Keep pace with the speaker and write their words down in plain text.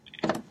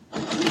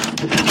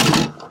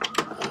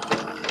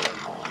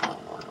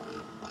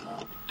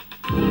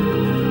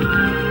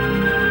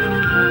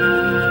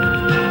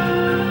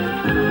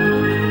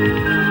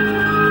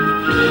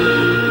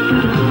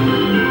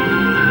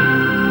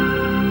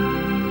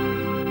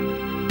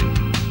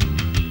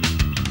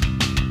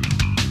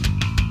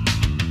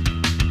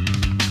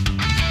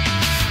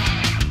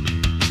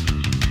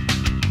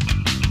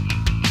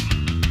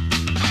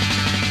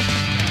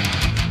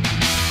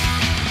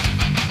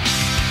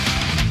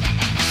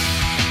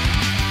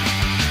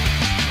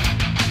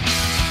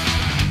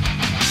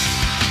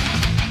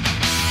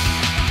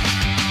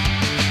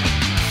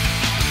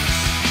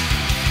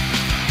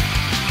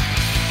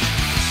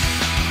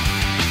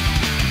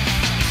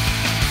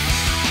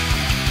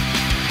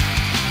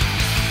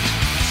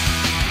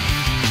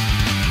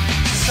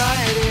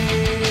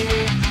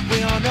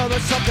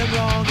Something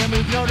wrong, and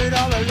we've known it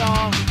all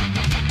along.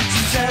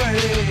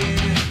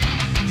 Sincerity,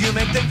 you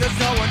may think there's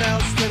no one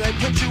else till they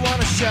put you on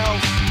a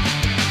shelf.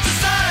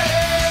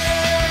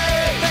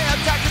 Society, they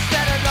attack and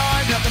stand in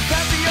line, nothing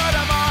past your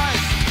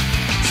demise.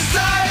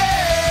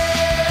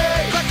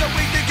 Society, crack the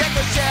weak to get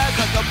the share,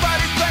 cause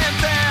nobody's playing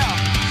fair,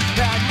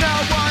 and no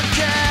one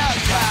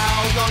cares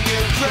how long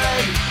you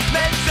play.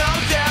 Makes no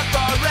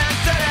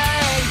difference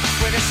today,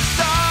 when a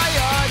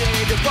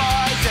society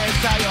devises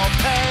how you'll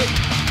pay.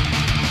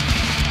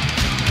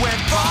 When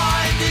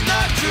finding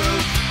the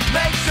truth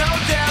makes no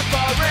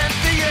difference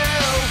to you,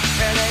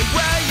 any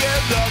way you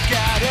look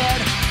at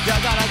it,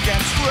 you're gonna get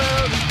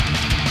screwed.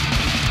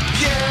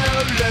 You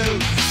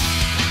lose.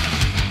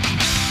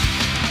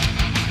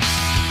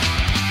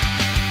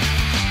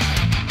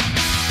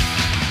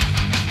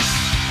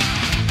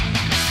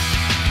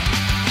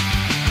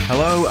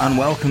 Hello and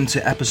welcome to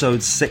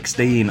episode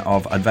 16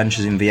 of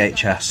Adventures in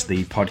VHS,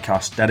 the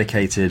podcast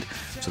dedicated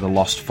to the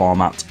lost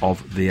format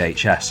of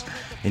VHS.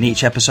 In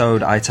each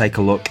episode, I take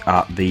a look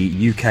at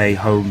the UK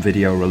home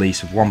video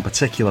release of one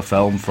particular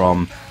film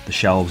from the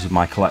shelves of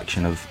my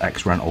collection of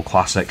ex-rental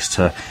classics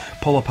to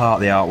pull apart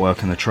the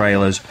artwork and the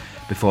trailers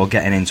before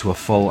getting into a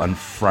full and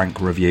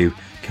frank review,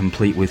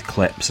 complete with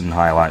clips and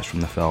highlights from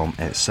the film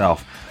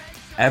itself.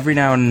 Every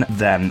now and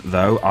then,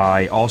 though,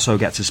 I also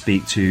get to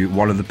speak to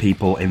one of the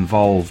people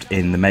involved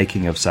in the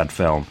making of said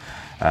film,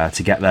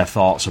 to get their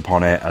thoughts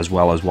upon it, as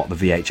well as what the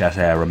VHS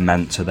era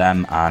meant to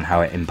them and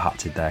how it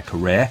impacted their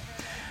career.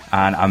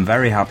 And I'm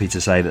very happy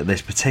to say that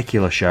this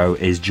particular show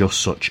is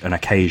just such an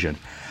occasion.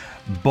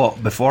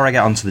 But before I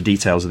get onto the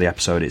details of the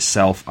episode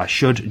itself, I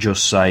should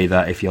just say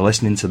that if you're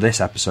listening to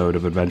this episode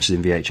of Adventures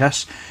in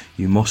VHS,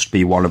 you must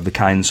be one of the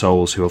kind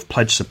souls who have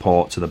pledged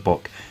support to the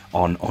book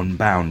on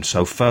Unbound.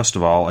 So first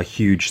of all, a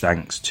huge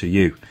thanks to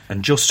you.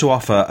 And just to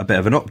offer a bit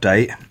of an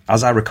update,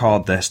 as I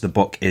record this, the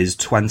book is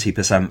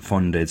 20%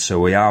 funded, so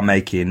we are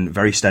making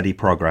very steady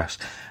progress.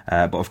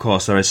 But of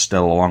course, there is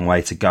still a long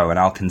way to go, and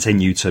I'll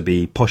continue to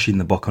be pushing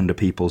the book under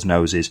people's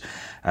noses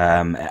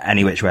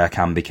any which way I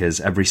can, because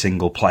every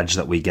single pledge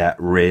that we get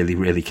really,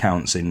 really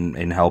counts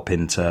in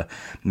helping to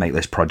make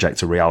this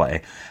project a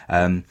reality.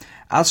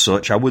 As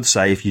such, I would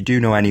say if you do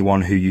know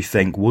anyone who you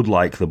think would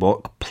like the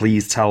book,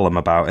 please tell them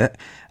about it.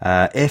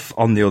 If,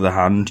 on the other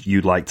hand,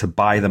 you'd like to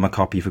buy them a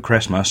copy for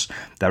Christmas,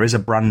 there is a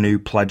brand new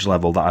pledge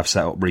level that I've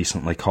set up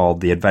recently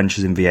called the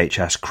Adventures in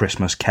VHS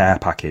Christmas Care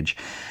Package.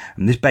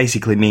 And this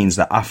basically means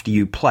that after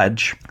you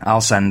pledge, I'll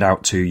send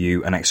out to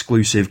you an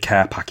exclusive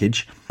care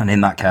package. And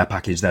in that care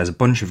package, there's a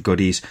bunch of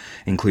goodies,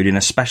 including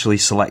a specially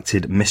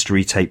selected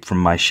mystery tape from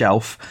my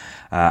shelf,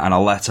 and a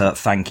letter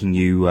thanking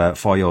you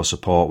for your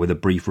support with a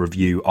brief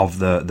review of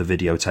the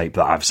videotape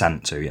that I've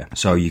sent to you.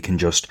 So you can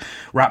just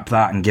wrap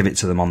that and give it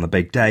to them on the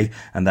big day,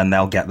 and then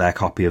they'll get their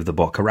copy of the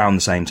book around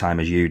the same time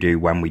as you do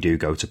when we do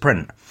go to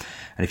print.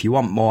 And if you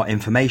want more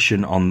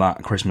information on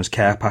that Christmas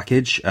care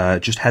package,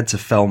 just head to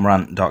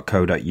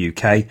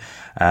filmrant.co.uk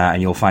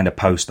and you'll find a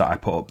post that I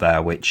put up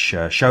there which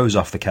shows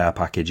off the care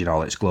package in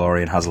all its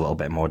glory and has a little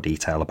bit more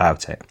detail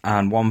about it.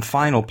 And one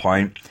final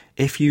point,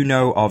 if you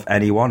know of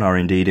anyone, or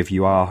indeed if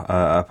you are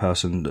a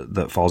person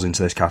that falls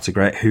into this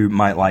category, who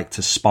might like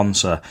to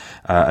sponsor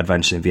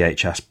Adventures in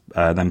VHS,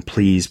 then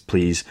please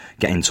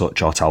get in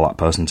touch, or tell that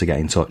person to get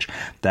in touch.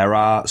 There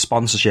are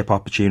sponsorship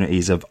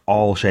opportunities of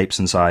all shapes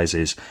and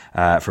sizes,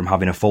 from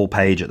having a full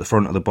page at the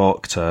front of the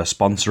book to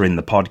sponsoring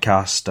the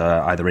podcast,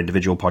 either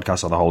individual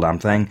podcasts or the whole damn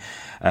thing,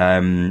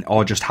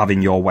 or just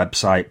having your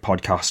website,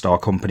 podcast or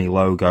company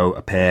logo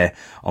appear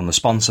on the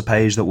sponsor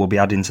page that we'll be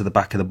adding to the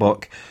back of the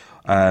book.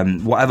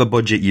 Whatever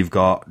budget you've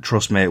got,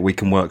 trust me, we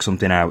can work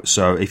something out.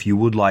 So if you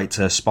would like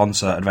to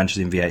sponsor Adventures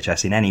in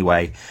VHS in any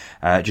way,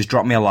 just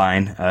drop me a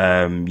line.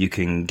 You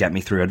can get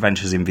me through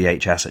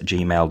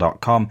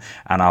adventuresinvhs@gmail.com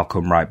and I'll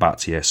come right back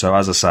to you. So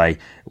as I say,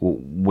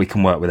 we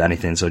can work with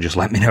anything, so just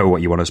let me know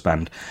what you want to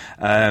spend.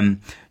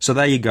 So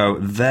there you go.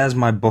 There's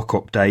my book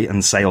update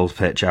and sales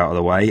pitch out of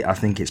the way. I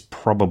think it's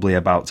probably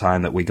about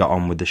time that we got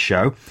on with the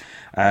show.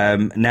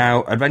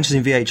 Now, Adventures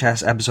in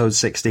VHS episode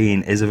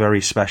 16 is a very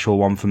special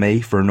one for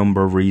me for a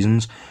number of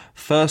reasons.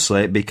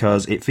 Firstly,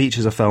 because it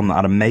features a film that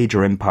had a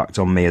major impact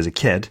on me as a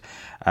kid,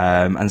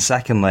 And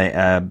secondly,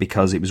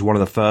 because it was one of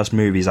the first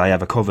movies I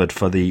ever covered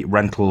for the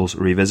Rentals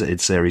Revisited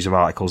series of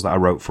articles that I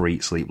wrote for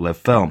Eat, Sleep, Live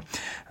Film,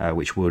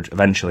 which would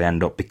eventually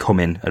end up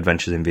becoming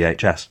Adventures in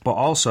VHS. But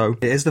also,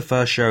 it is the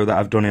first show that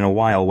I've done in a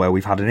while where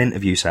we've had an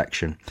interview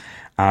section.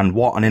 And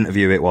what an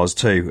interview it was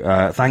too.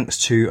 Thanks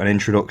to an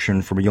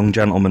introduction from a young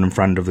gentleman and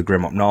friend of the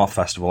Grim Up North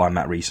Festival I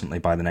met recently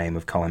by the name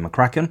of Colin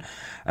McCracken,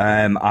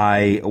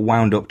 I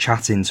wound up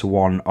chatting to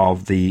one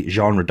of the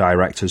genre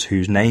directors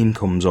whose name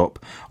comes up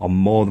on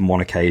more than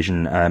one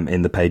occasion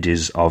in the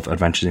pages of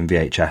Adventures in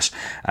VHS,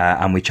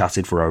 and we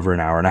chatted for over an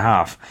hour and a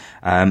half.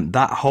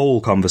 That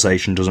whole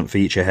conversation doesn't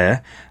feature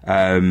here,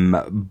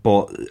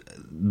 but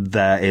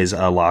there is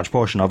a large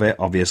portion of it,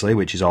 obviously,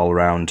 which is all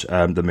around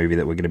the movie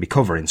that we're going to be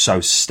covering. So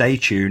stay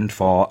tuned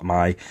for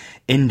my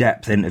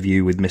in-depth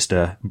interview with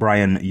Mr.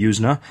 Brian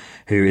Yuzna,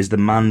 who is the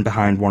man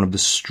behind one of the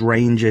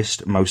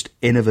strangest, most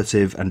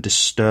innovative and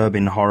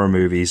disturbing horror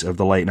movies of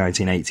the late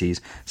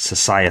 1980s,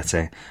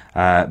 Society.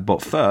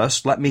 But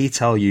first, let me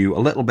tell you a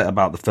little bit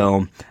about the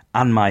film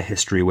and my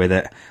history with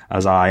it,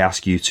 as I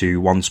ask you to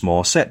once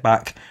more sit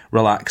back,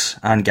 relax,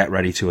 and get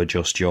ready to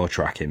adjust your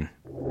tracking.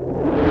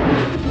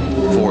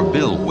 For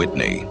Bill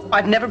Whitney,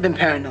 I've never been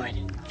paranoid.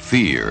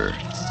 fear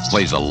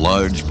plays a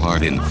large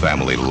part in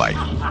family life.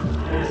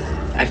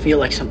 I feel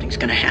like something's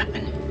gonna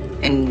happen.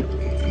 And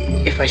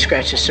if I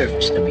scratch the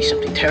surface, there'll be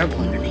something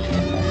terrible underneath.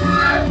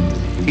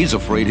 He's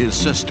afraid his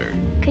sister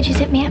Could you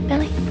zip me up,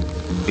 Billy?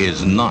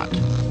 is not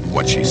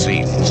what she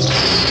seems.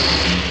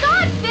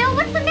 God, Bill,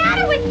 what's the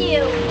matter with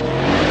you?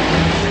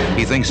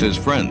 He thinks his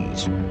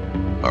friends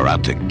are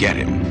out to get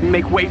him.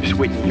 Make waves,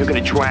 Whitney. You're gonna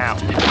drown.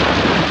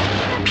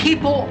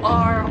 People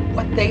are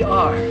what they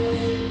are.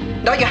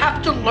 Now you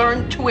have to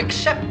learn to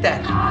accept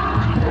that.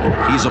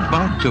 He's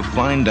about to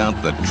find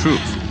out the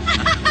truth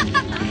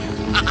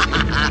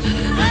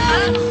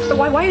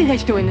Why are you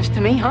guys doing this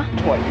to me, huh?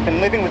 What, you've been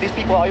living with these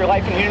people all your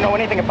life and you didn't know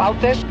anything about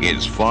this?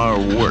 is far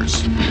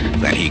worse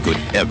than he could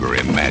ever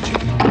imagine.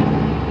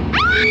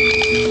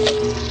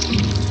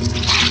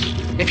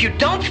 If you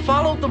don't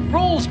follow the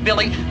rules,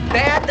 Billy,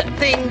 bad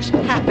things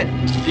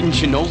happen.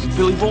 Didn't you know,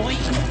 Billy boy?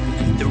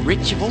 The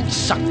rich have always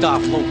sucked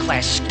off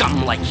low-class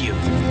scum like you.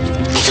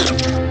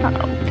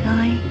 Uh-oh,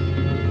 Billy.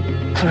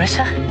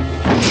 Clarissa?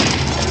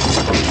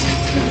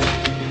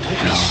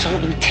 Don't be so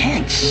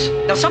intense.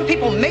 Now, some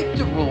people make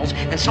the rules,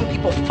 and some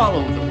people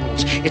follow the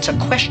rules. It's a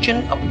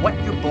question of what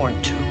you're born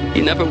to.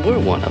 You never were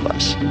one of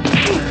us.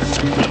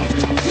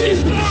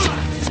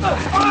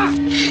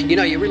 You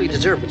know, you really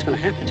deserve what's going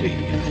to happen to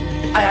you.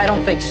 I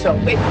don't think so.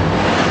 Wait.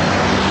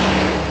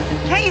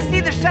 Can't you see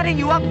they're setting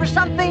you up for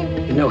something?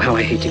 You know how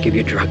I hate to give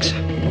you drugs.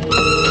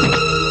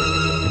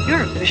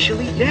 You're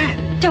officially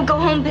dead. Don't go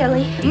home,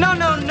 Billy. No.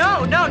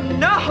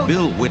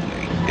 Bill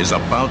Whitney is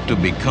about to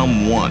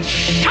become one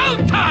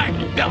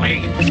Showtime,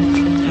 Billy!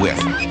 with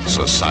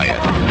society.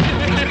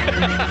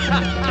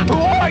 Who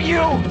are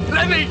you?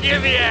 Let me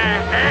give you a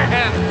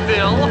hand,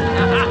 Bill.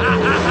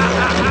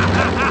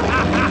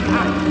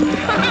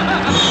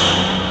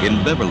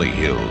 In Beverly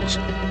Hills,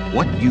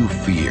 what you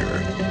fear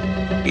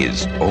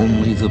is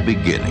only the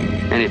beginning.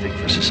 Anything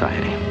for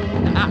society.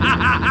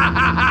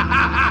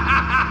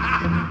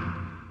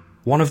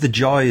 One of the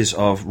joys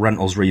of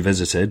Rentals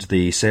Revisited,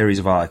 the series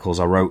of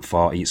articles I wrote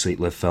for Eat, Sleep,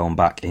 Live Film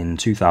back in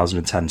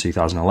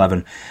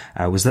 2010-2011,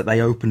 was that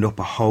they opened up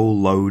a whole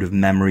load of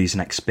memories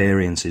and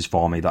experiences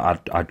for me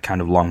that I'd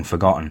kind of long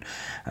forgotten.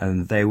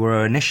 And they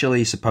were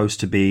initially supposed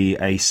to be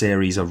a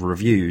series of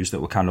reviews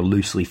that were kind of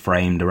loosely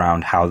framed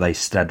around how they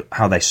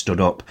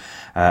stood up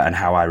and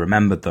how I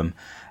remembered them.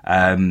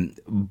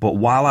 But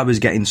while I was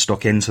getting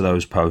stuck into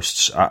those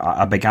posts,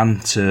 I began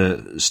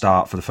to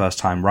start for the first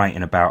time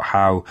writing about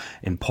how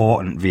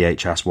important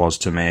VHS was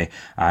to me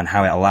and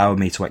how it allowed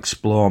me to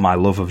explore my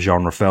love of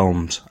genre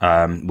films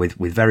with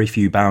very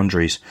few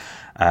boundaries.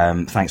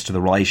 Thanks to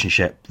the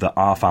relationship that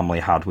our family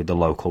had with the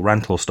local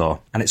rental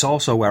store. And it's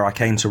also where I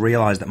came to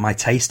realise that my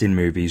taste in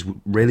movies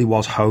really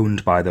was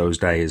honed by those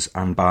days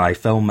and by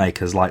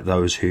filmmakers like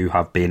those who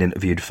have been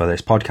interviewed for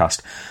this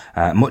podcast.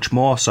 Much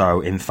more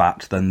so, in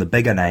fact, than the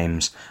bigger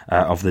names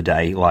of the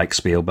day like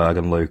Spielberg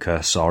and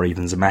Lucas or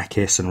even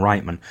Zemeckis and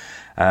Reitman.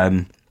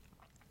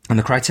 And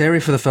the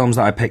criteria for the films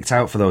that I picked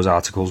out for those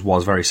articles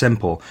was very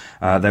simple.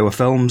 They were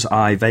films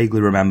I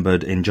vaguely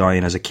remembered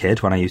enjoying as a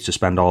kid when I used to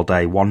spend all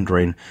day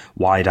wandering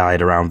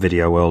wide-eyed around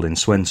Video World in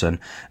Swinton,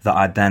 that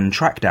I'd then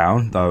track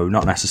down, though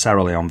not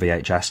necessarily on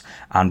VHS,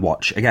 and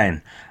watch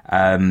again.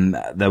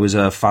 There was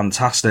a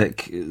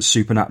fantastic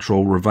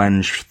supernatural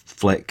revenge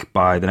flick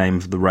by the name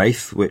of The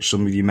Wraith, which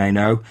some of you may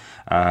know,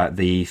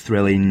 the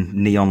thrilling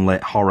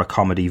neon-lit horror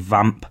comedy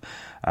Vamp,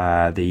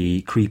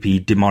 the creepy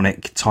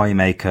demonic toy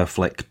maker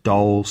flick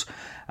Dolls,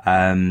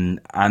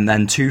 and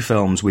then two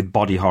films with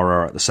body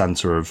horror at the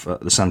centre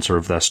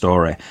of their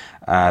story.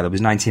 There was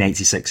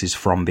 1986's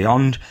From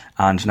Beyond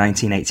and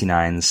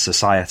 1989's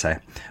Society,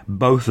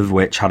 both of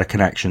which had a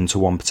connection to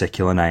one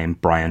particular name,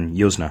 Brian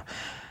Yuzna.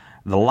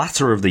 The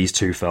latter of these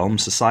two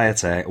films,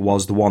 Society,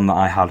 was the one that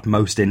I had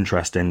most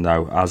interest in,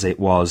 though, as it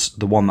was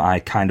the one that I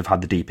kind of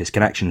had the deepest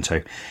connection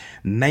to.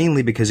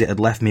 Mainly because it had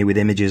left me with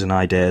images and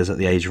ideas at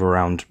the age of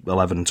around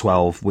 11,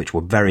 12, which were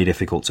very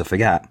difficult to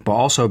forget, but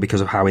also because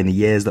of how in the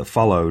years that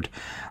followed,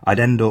 I'd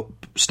end up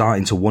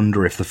starting to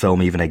wonder if the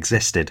film even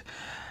existed.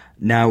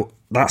 Now,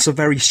 that's a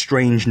very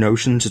strange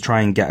notion to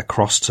try and get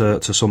across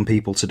to some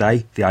people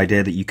today. The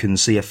idea that you can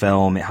see a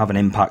film, it have an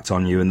impact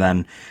on you, and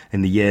then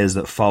in the years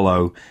that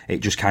follow, it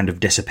just kind of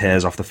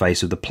disappears off the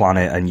face of the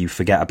planet and you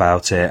forget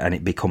about it and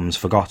it becomes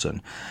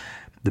forgotten.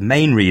 The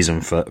main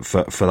reason for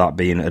that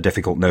being a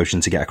difficult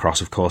notion to get across,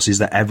 of course, is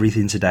that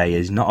everything today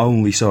is not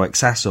only so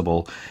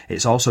accessible,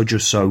 it's also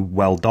just so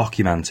well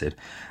documented.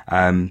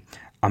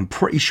 I'm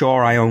pretty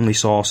sure I only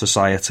saw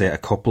Society a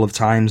couple of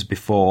times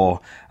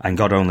before, and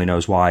God only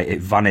knows why, it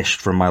vanished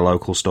from my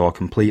local store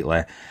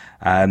completely.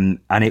 And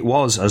it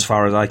was, as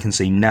far as I can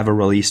see, never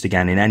released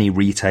again in any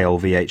retail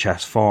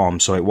VHS form,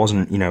 so it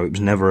wasn't, it was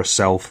never a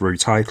sell-through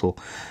title.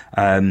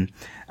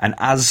 And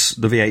as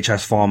the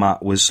VHS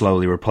format was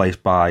slowly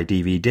replaced by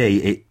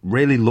DVD, it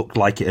really looked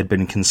like it had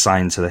been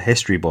consigned to the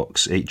history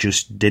books. It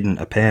just didn't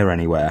appear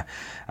anywhere.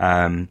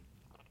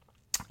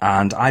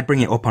 And I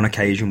bring it up on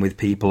occasion with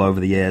people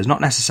over the years,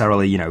 not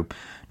necessarily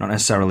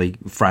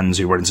friends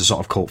who were into sort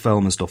of cult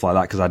film and stuff like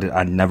that, because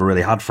I never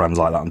really had friends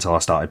like that until I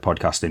started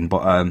podcasting.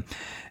 But,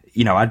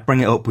 I'd bring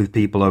it up with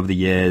people over the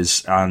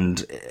years,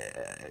 and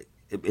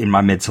in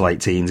my mid to late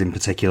teens in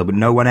particular, but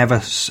no one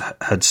ever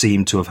had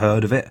seemed to have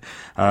heard of it.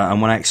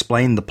 And when I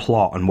explained the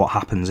plot and what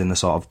happens in the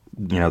sort of,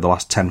 the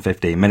last 10,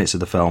 15 minutes of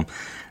the film,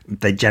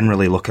 they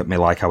generally look at me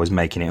like I was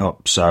making it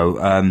up.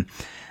 So,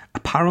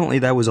 apparently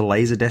there was a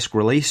Laserdisc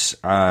release.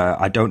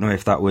 I don't know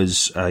if that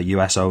was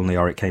US only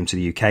or it came to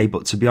the UK,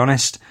 but to be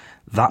honest,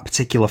 that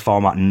particular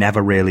format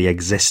never really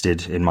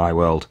existed in my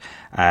world.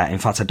 In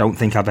fact, I don't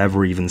think I've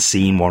ever even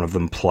seen one of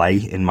them play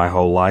in my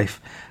whole life.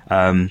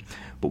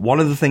 But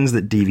one of the things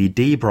that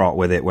DVD brought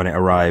with it when it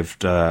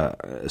arrived,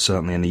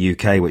 certainly in the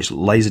UK, which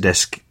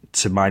Laserdisc,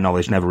 to my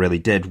knowledge, never really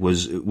did,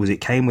 was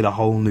it came with a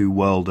whole new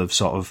world of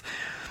sort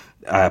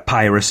of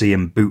piracy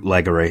and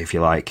bootleggery, if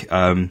you like,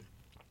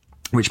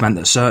 which meant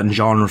that certain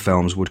genre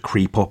films would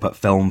creep up at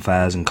film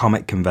fairs and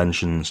comic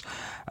conventions.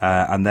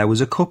 And there was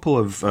a couple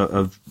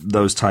of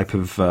those type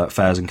of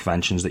fairs and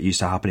conventions that used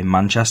to happen in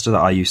Manchester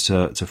that I used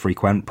to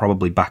frequent,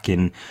 probably back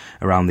in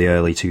around the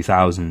early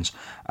 2000s,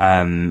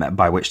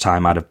 by which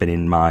time I'd have been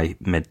in my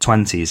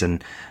mid-20s.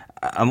 And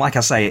like I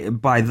say,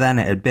 by then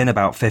it had been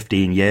about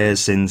 15 years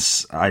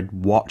since I'd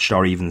watched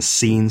or even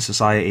seen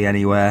Society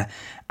anywhere,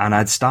 and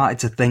I'd started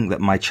to think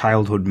that my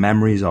childhood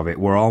memories of it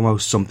were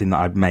almost something that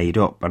I'd made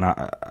up,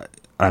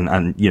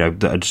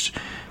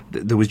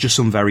 there was just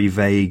some very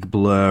vague,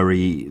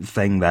 blurry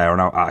thing there,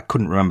 and I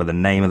couldn't remember the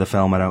name of the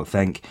film, I don't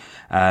think.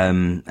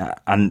 And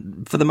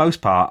for the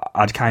most part,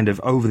 I'd kind of,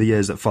 over the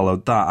years that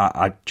followed that,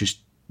 I just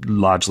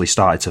largely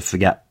started to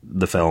forget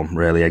the film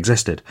really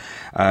existed.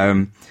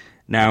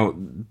 Now,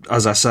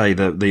 as I say,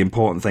 the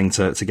important thing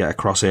to get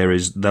across here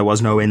is there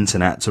was no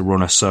internet to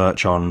run a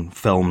search on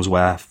films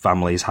where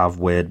families have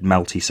weird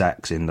melty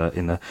sex in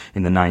the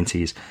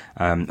 90s,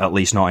 at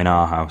least not in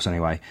our house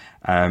anyway.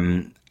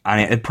 And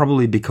it had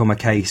probably become a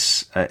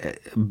case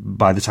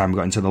by the time we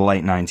got into the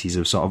late 90s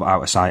of sort of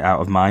out of sight, out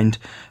of mind.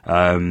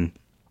 I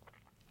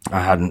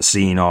hadn't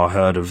seen or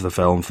heard of the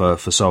film for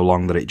so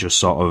long that it just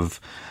sort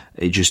of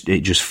it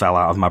just fell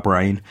out of my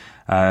brain.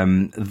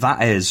 That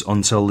is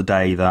until the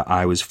day that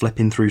I was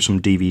flipping through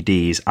some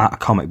DVDs at a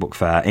comic book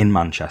fair in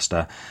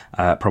Manchester,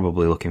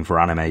 probably looking for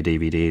anime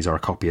DVDs or a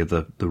copy of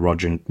the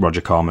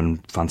Roger Corman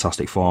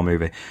Fantastic Four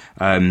movie,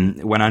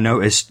 when I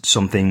noticed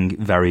something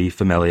very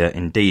familiar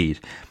indeed.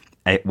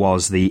 It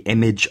was the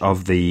image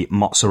of the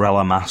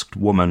mozzarella-masked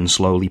woman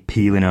slowly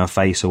peeling her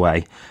face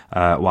away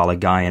while a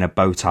guy in a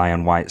bow tie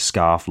and white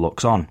scarf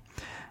looks on.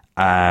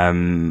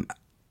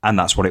 And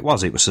that's what it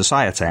was. It was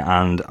Society.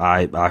 And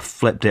I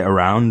flipped it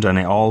around and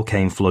it all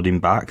came flooding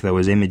back. There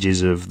was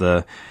images of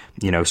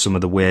some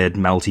of the weird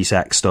melty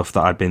sex stuff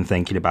that I'd been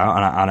thinking about.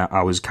 And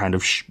I was kind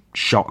of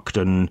shocked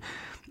and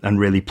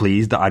really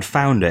pleased that I'd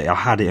found it. I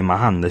had it in my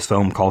hand. This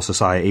film called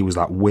Society was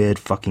that weird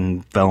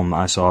fucking film that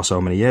I saw so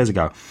many years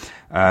ago.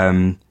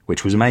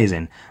 Which was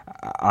amazing.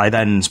 I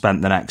then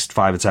spent the next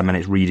 5 or 10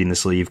 minutes reading the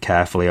sleeve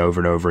carefully over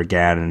and over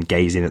again and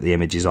gazing at the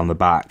images on the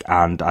back,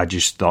 and I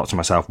just thought to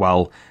myself,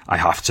 well, I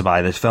have to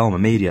buy this film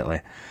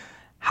immediately.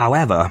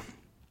 However,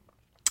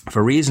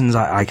 for reasons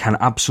I can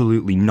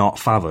absolutely not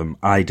fathom,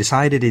 I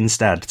decided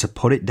instead to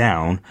put it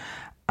down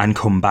and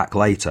come back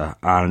later,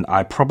 and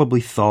I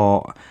probably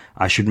thought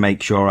I should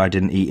make sure I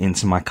didn't eat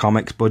into my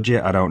comics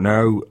budget. I don't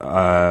know.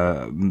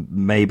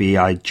 Maybe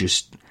I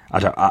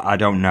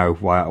don't know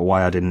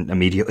why I didn't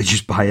immediately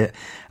just buy it.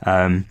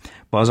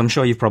 But as I'm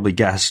sure you've probably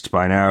guessed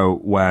by now,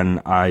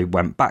 when I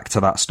went back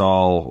to that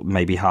stall,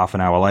 maybe half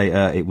an hour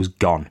later, it was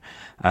gone.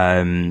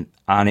 And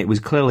it was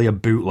clearly a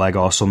bootleg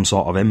or some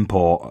sort of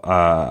import,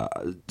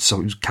 so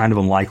it was kind of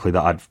unlikely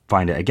that I'd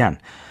find it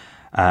again.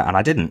 and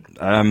I didn't.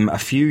 A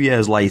few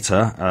years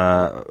later,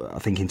 I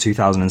think in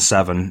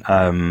 2007,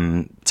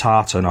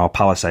 Tartan, or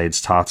Palisades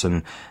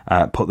Tartan,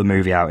 put the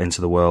movie out into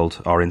the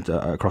world, or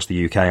across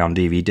the UK on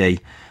DVD,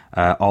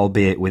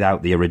 albeit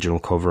without the original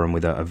cover and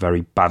with a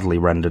very badly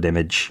rendered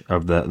image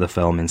of the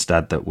film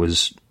instead that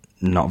was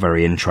not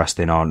very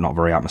interesting or not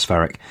very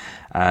atmospheric.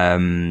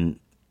 But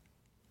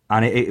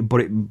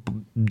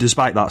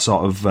despite that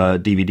sort of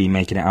DVD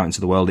making it out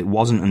into the world, it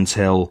wasn't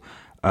until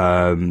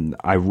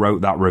I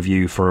wrote that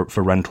review for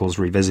Rentals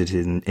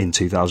Revisited in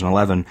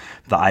 2011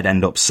 that I'd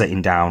end up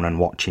sitting down and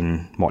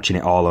watching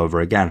it all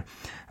over again.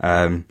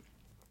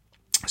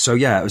 So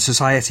yeah,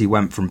 Society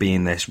went from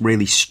being this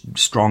really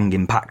strong,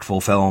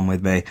 impactful film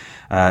with me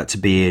to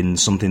being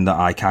something that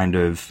I kind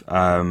of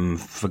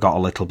forgot a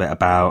little bit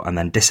about and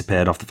then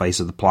disappeared off the face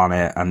of the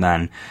planet, and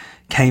then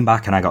came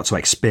back and I got to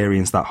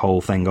experience that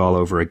whole thing all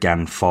over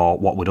again for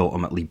what would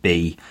ultimately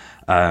be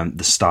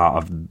the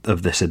start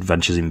of this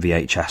Adventures in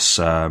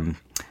VHS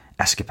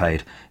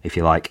escapade, if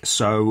you like.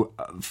 So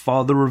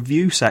for the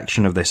review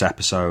section of this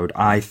episode,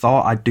 I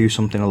thought I'd do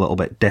something a little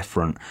bit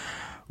different.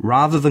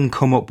 Rather than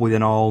come up with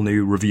an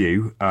all-new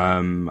review,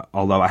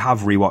 although I have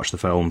rewatched the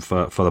film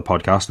for the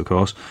podcast, of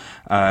course,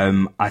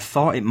 I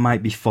thought it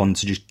might be fun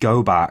to just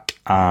go back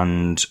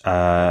and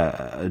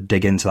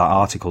dig into that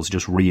article, to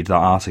just read that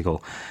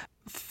article.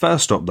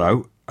 First up,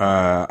 though,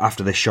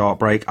 after this short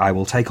break, I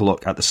will take a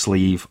look at the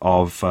sleeve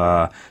of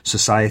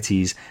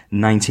Society's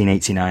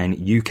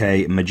 1989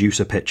 UK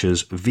Medusa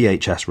Pictures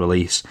VHS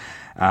release,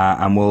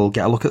 and we'll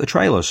get a look at the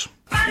trailers.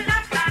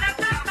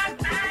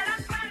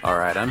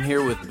 Alright, I'm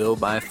here with Bill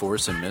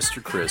Byforce and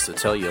Mr. Chris to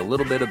tell you a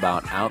little bit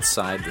about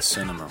Outside the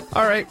Cinema.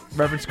 Alright,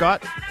 Reverend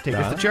Scott, take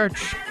us to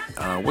church.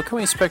 What can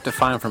we expect to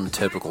find from a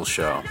typical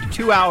show?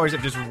 2 hours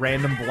of just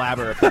random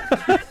blabber.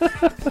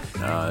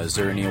 Is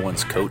there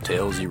anyone's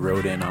coattails you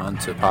rode in on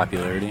to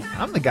popularity?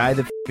 I'm the guy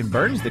that f***ing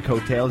burns the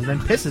coattails and then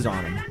pisses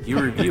on them. You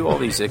review all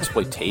these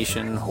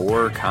exploitation,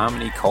 horror,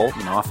 comedy, cult,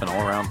 and often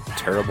all-around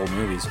terrible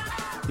movies.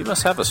 You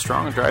must have a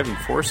strong driving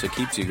force that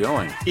keeps you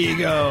going.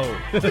 Ego.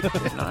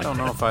 I don't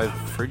know if I've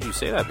heard you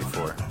say that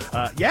before.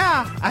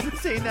 Yeah, I've been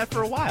saying that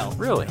for a while.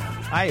 Really?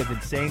 I have been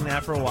saying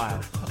that for a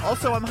while.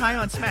 Also, I'm high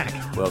on smack.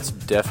 Well, it's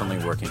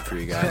definitely working for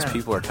you guys.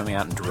 People are coming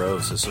out in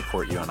droves to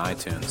support you on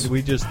iTunes.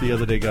 We just the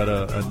other day got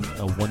a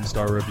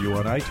 1-star review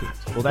on iTunes.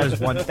 Well,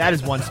 that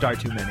is 1 star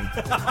too many.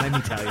 Let me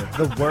tell you,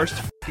 the worst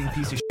f***ing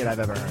piece of shit I've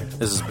ever heard.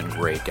 This has been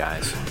great,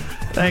 guys.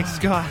 Thanks,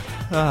 Scott.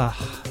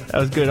 That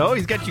was good. Oh,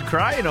 he's got you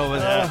crying over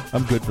there.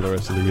 I'm good for the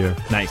rest of the year.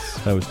 Nice.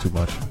 That was too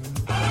much.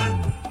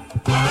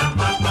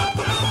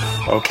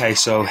 Okay,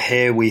 so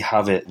here we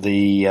have it,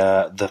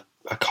 a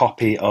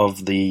copy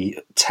of the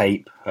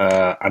tape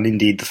and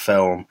indeed the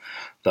film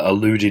that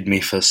eluded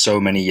me for so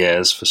many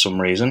years for some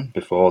reason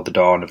before the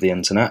dawn of the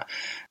internet.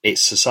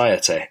 It's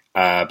Society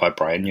by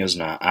Brian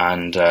Yuzna,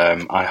 and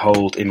I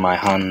hold in my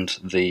hand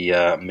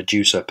the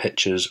Medusa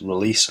Pictures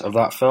release of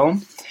that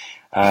film.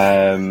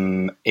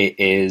 It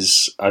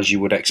is, as you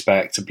would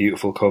expect, a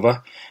beautiful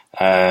cover.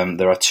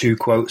 There are 2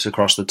 quotes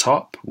across the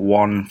top,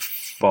 one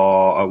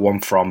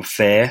from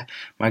Fair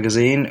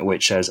magazine,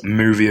 which says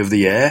Movie of the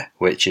Year,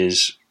 which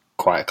is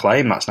quite a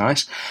claim, that's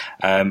nice.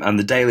 And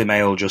the Daily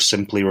Mail just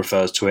simply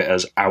refers to it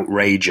as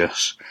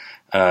outrageous.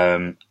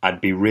 I'd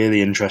be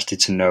really interested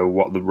to know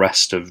what the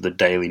rest of the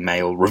Daily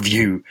Mail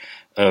review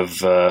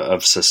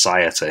of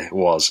Society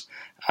was.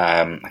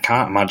 I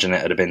can't imagine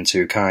it would have been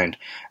too kind.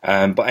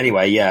 But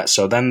anyway, yeah,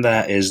 so then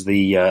there is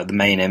the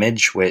main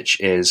image, which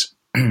is,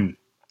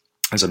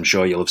 as I'm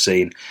sure you'll have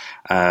seen,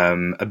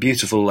 a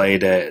beautiful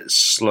lady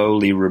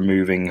slowly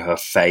removing her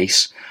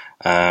face,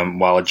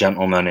 while a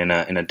gentleman in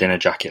a dinner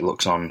jacket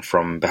looks on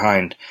from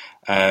behind.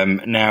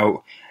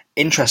 Now,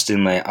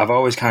 interestingly, I've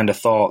always kind of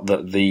thought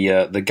that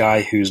the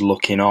guy who's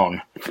looking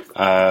on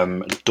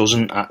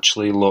doesn't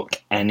actually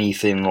look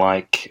anything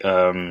like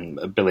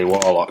Billy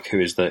Warlock, who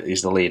is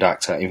the lead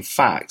actor. In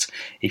fact,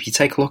 if you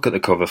take a look at the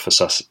cover for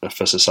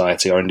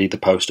Society, or indeed the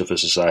poster for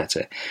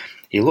Society,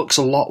 he looks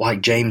a lot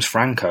like James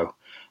Franco.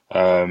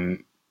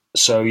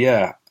 So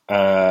yeah,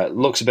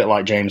 looks a bit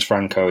like James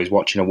Franco is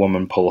watching a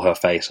woman pull her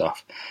face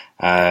off.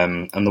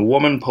 And the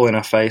woman pulling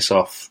her face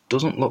off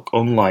doesn't look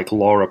unlike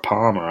Laura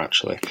Palmer,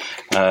 actually.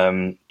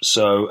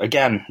 So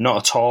again,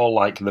 not at all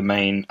like the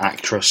main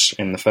actress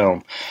in the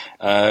film.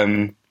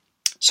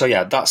 So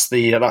yeah, that's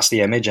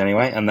the image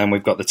anyway. And then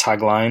we've got the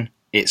tagline,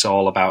 "It's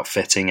all about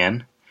fitting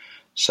in."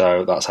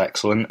 So that's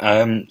excellent.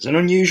 It's an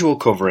unusual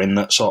cover in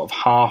that sort of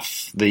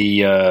half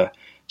the...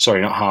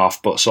 sorry, not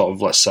half, but sort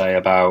of, let's say,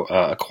 about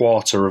a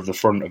quarter of the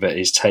front of it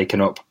is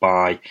taken up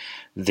by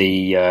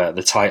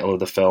the title of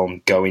the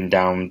film going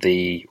down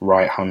the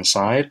right-hand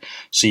side.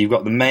 So you've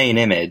got the main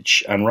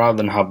image, and rather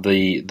than have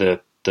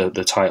the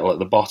title at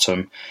the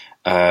bottom,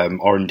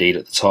 or indeed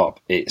at the top,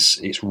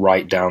 it's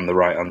right down the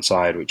right-hand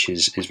side, which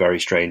is very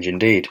strange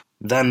indeed.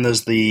 Then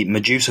there's the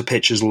Medusa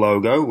Pictures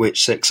logo,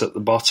 which sits at the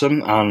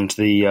bottom, and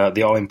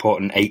the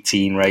all-important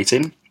 18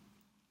 rating.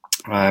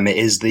 It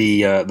is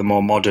the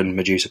more modern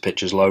Medusa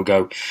Pictures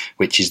logo,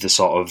 which is the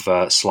sort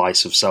of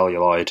slice of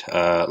celluloid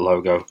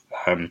logo,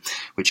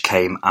 which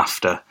came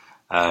after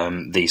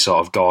the sort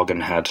of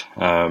Gorgon Head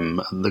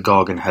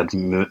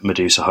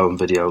Medusa home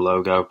video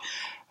logo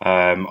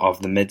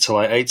of the mid to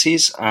late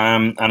 80s.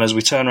 And as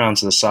we turn around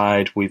to the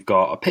side, we've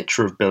got a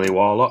picture of Billy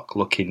Warlock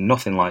looking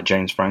nothing like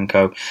James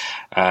Franco.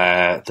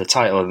 The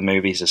title of the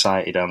movie,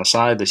 Society, down the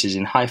side. This is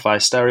in hi-fi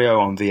stereo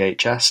on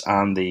VHS,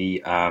 and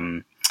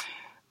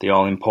the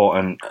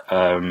all-important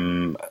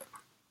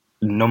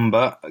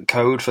number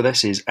code for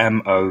this is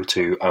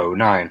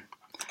M0209.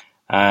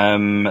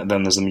 Then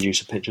there's the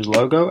Medusa Pictures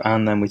logo,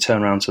 and then we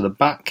turn around to the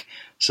back,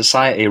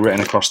 Society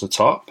written across the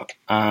top,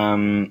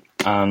 and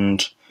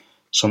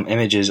some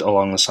images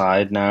along the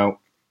side. Now,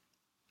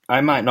 I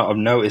might not have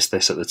noticed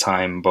this at the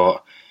time,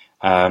 but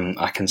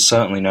I can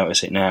certainly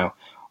notice it now.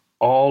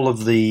 All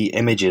of the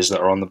images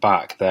that are on the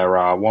back, there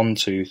are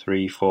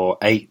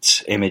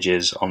 8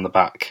 images on the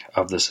back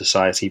of the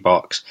Society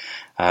box.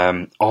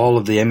 All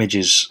of the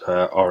images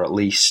are at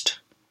least,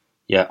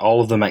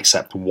 all of them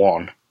except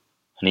one,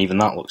 and even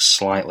that looks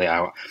slightly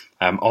out.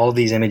 All of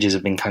these images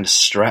have been kind of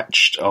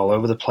stretched all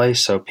over the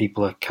place, so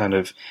people are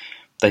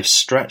they've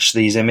stretched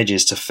these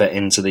images to fit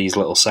into these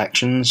little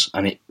sections,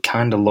 and it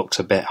kind of looks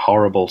a bit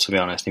horrible, to be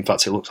honest. In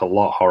fact, it looks a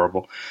lot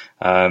horrible.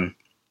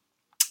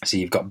 So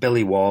you've got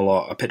Billy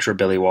Warlock, a picture of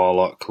Billy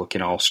Warlock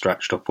looking all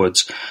stretched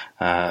upwards,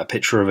 a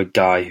picture of a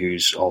guy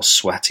who's all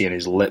sweaty and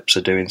his lips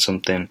are doing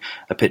something,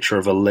 a picture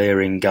of a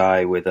leering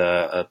guy with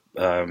a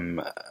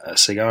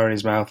cigar in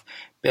his mouth,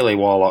 Billy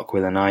Warlock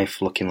with a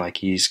knife looking like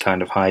he's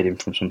kind of hiding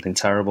from something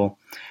terrible,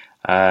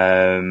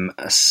 a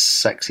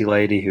sexy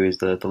lady who is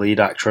the lead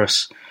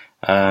actress,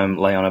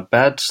 lay on a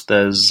bed.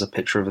 There's a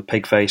picture of a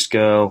pig-faced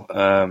girl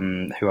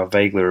who I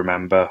vaguely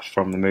remember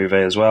from the movie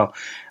as well.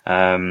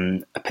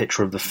 A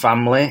picture of the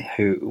family,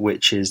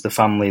 which is the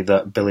family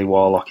that Billy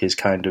Warlock is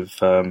kind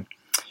of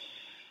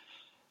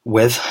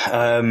with,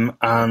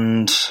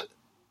 and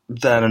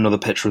then another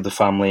picture of the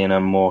family in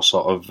a more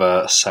sort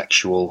of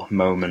sexual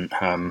moment.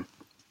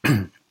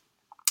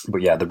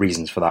 But yeah, the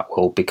reasons for that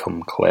will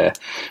become clear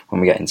when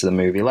we get into the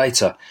movie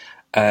later.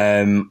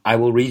 I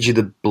will read you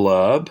the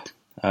blurb.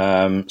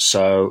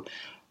 So,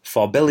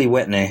 for Billy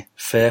Whitney,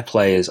 fear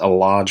plays a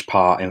large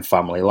part in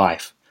family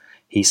life.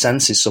 He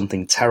senses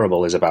something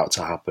terrible is about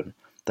to happen,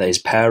 that his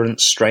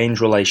parents'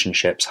 strange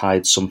relationships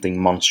hide something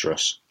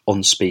monstrous,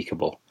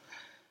 unspeakable.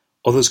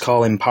 Others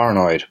call him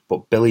paranoid,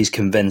 but Billy's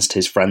convinced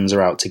his friends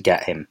are out to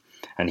get him,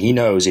 and he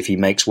knows if he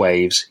makes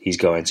waves, he's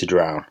going to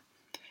drown.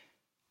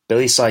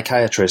 Billy's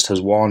psychiatrist has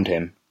warned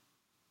him,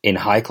 in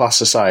high-class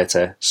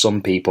society,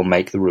 some people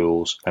make the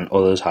rules and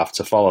others have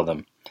to follow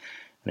them.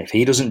 And if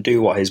he doesn't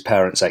do what his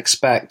parents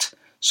expect,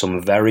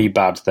 some very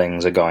bad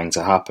things are going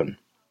to happen.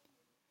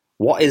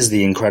 What is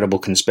the incredible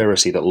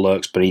conspiracy that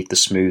lurks beneath the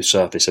smooth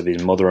surface of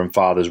his mother and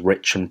father's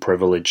rich and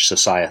privileged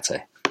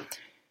society?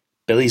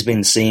 Billy's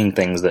been seeing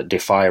things that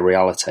defy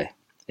reality.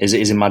 Is it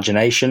his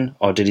imagination,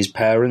 or did his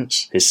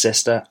parents, his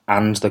sister,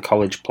 and the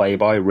college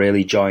playboy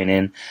really join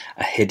in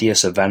a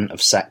hideous event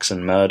of sex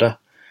and murder?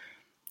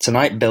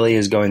 Tonight Billy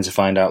is going to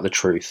find out the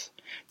truth.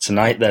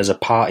 Tonight there's a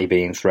party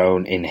being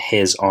thrown in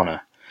his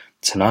honour.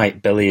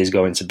 Tonight Billy is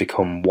going to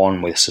become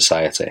one with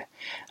society,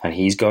 and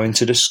he's going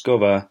to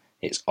discover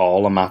it's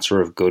all a matter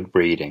of good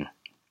breeding.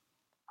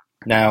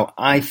 Now,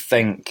 I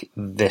think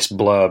this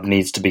blurb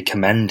needs to be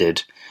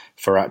commended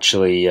for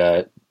actually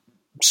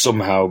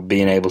somehow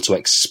being able to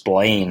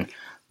explain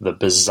the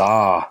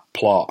bizarre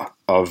plot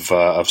of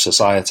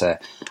Society,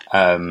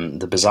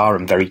 the bizarre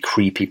and very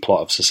creepy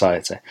plot of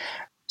Society.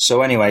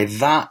 So anyway,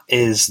 that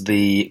is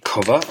the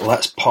cover.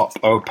 Let's pop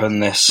open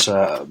this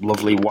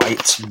lovely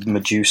white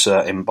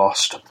Medusa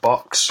embossed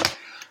box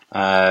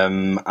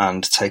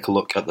and take a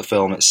look at the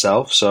film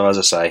itself. So as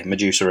I say,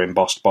 Medusa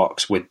embossed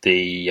box with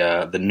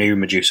the new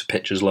Medusa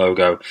Pictures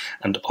logo,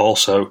 and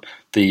also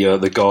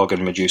the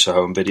Gorgon Medusa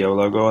home video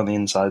logo on the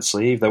inside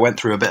sleeve. They went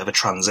through a bit of a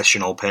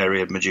transitional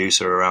period,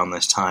 Medusa, around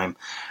this time,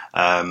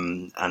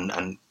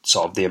 and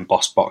sort of the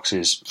embossed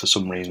boxes for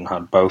some reason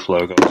had both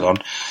logos on.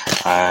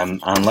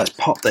 And let's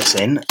pop this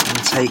in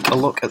and take a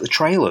look at the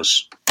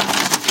trailers.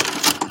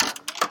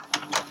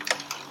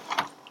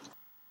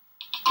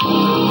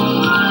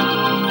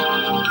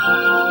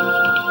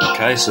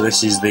 Okay, so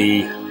this is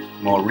the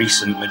more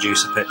recent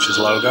Medusa Pictures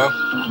logo.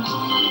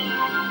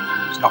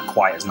 It's not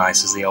quite as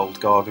nice as the old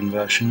Gorgon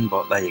version,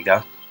 but there you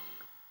go.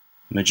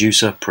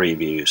 Medusa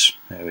previews.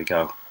 There we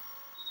go.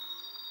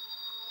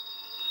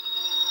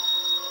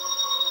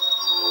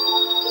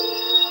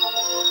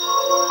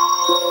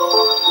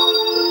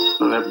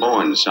 They're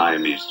born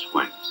Siamese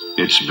twins.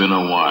 It's been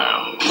a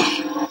while.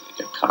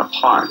 They get cut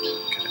apart.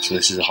 Okay, so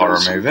this is a horror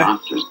movie.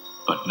 Doctors,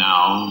 but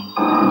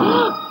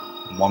now...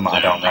 one that I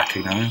don't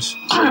recognise.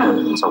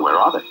 So where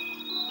are they?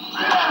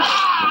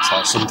 Looks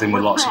like something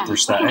with lots of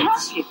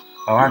prosthetics.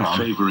 Oh, hang on.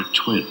 Favorite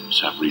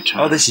twins have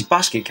returned. Oh, this is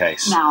Basket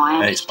Case.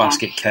 It's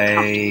Basket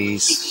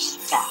Case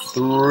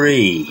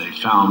 3. They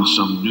found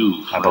some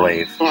new friends. I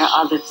believe. There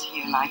are others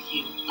here like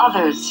you.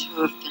 Others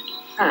who have been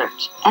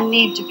hurt and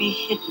need to be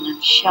hidden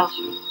and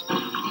sheltered.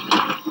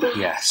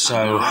 Yeah,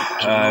 so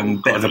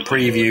bit of a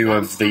preview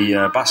of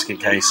the basket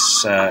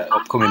case,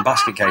 upcoming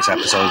basket case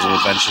episodes of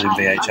Adventures in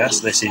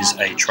VHS. This is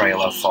a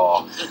trailer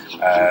for,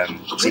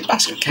 is it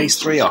basket case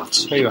 3 or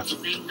 2? I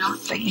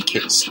think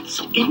it's 2.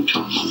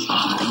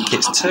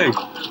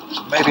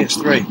 Maybe it's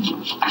 3.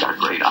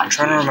 I'm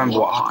trying to remember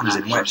what happens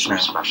in which now.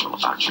 Special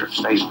about your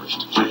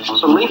favorite.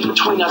 The link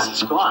between us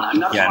is gone. I'm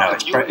not. Yeah, no,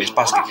 it's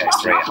basket case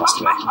 3. It has to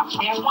be.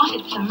 They are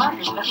wanted for the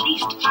murders of at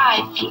least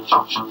 5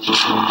 people.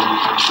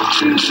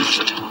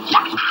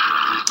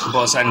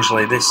 But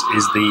essentially, this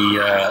is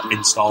the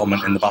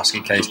instalment in the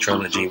basket case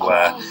trilogy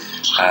where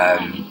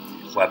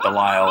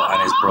Belial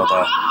and his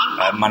brother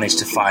manage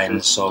to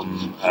find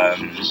some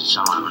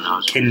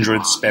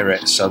kindred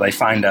spirits. So they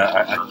find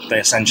they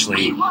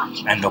essentially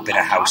end up in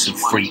a house of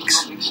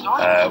freaks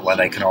where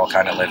they can all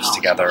kind of live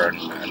together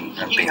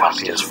and be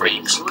happy as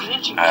freaks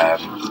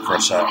for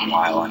a certain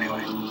while,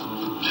 anyway.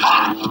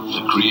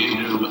 The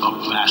creator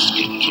of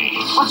Basket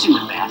Case. What's in the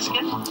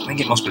basket? I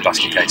think it must be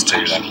basket case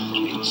 2 then.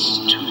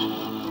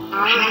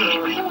 Hey,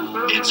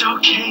 it's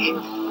okay.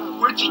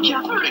 We're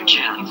together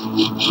again.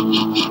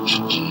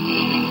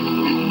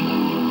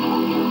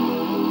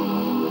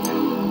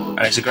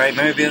 And it's a great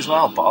movie as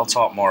well, but I'll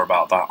talk more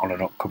about that on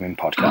an upcoming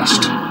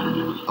podcast.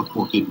 A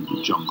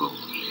forbidden jungle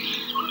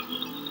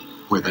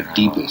where the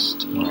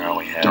deepest,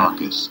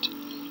 darkest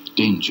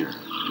danger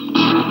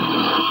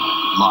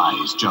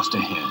lies just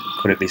ahead.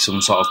 Could it be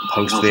some sort of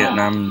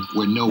post-Vietnam?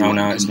 Where no one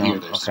it's can not. hear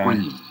their Okay.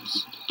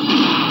 screams.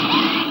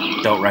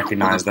 Don't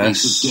recognise Where the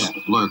this. face of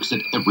death lurks at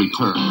every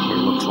turn. It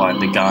looks like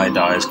the guy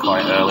dies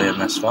quite early in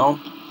this film.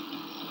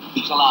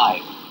 He's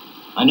alive.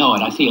 I know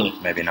it, I feel it.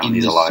 Maybe not, In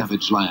he's this alive.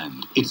 savage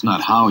land, it's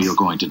not how you're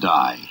going to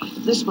die.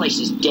 This place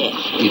is dead.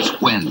 It's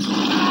when.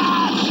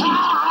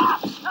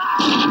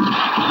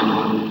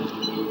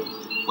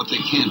 What they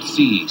can't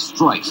see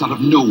strikes out of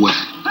nowhere.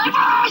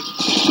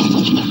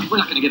 We're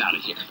not going to get out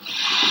of here.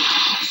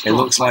 It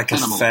looks like a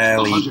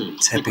fairly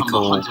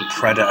typical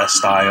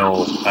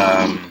Predator-style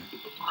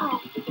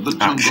The jungle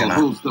actioner.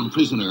 holds them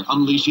prisoner,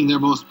 unleashing their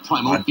most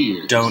primal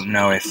fears. Don't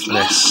know if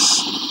this...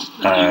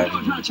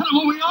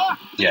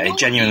 yeah, it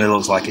genuinely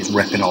looks like it's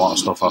ripping a lot of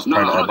stuff off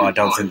Predator, but I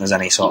don't think there's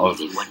any sort of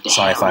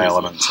sci-fi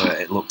element to it.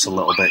 It looks a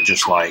little bit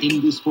just like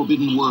In this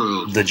forbidden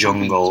world, the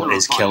jungle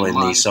is killing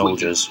these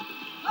soldiers.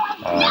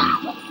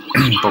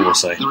 But we'll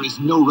see. there is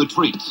no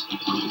retreat.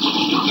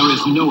 There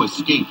is no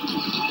escape.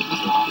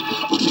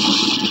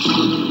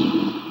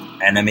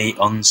 Enemy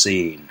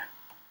Unseen.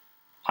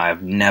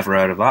 I've never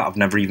heard of that. I've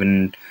never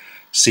even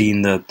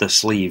seen the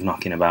sleeve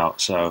knocking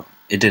about, so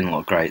it didn't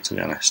look great, to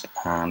be honest.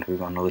 And we've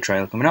got another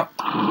trailer coming up.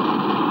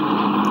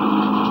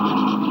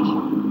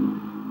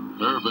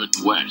 Herbert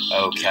West.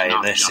 Okay,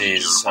 this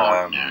is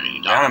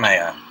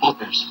Reanimator.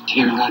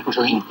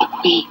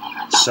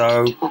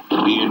 So,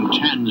 He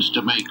intends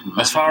to make.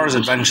 as far as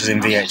Adventures in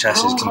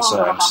VHS is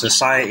concerned,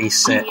 Society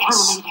sits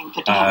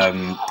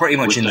pretty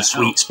much in the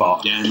sweet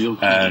spot.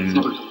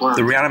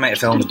 The Reanimator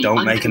films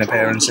don't make an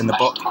appearance in the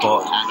book,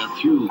 but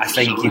I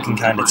think you can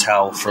kind of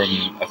tell from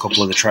a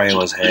couple of the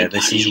trailers here,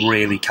 this is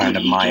really kind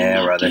of my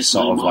era, this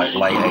sort of like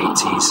late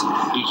 80s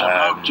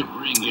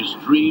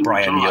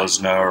Brian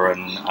Yuzna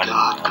and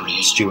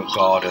Stuart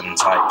Gordon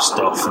type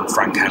stuff and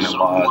Frank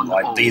Henenlotter.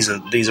 Like these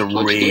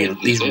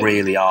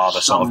really are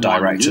the sort of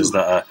directors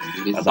that are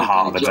at the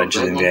heart of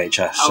Adventures in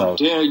VHS, so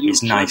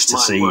it's nice to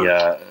see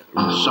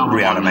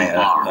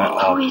Reanimator,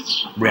 or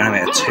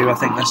Reanimator 2, I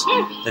think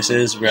this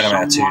is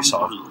Reanimator 2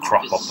 sort of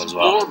crop up as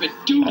well. I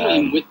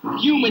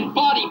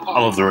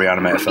love the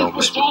Reanimator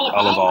films. I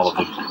love all of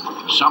them.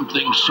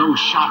 Something so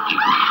shocking.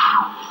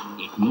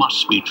 It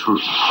must be true.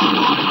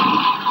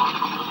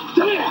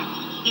 There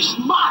is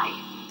mine.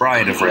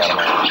 Bride of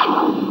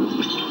Reanimator.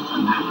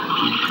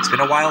 It's been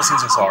a while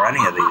since I saw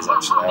any of these,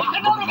 actually.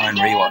 I wouldn't mind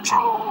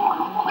rewatching.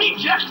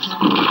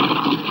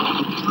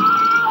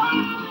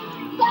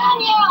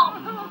 Daniel!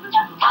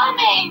 They're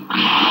coming!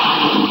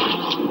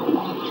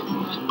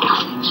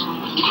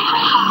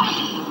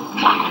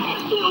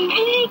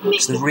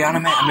 So the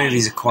Reanimator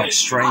movies are quite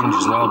strange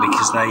as well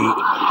because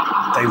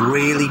they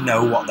really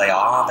know what they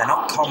are. They're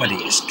not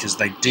comedies because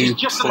they do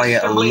play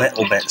it a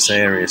little bit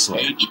seriously.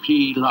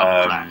 H.P.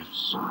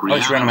 It's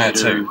Reanimator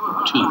 2.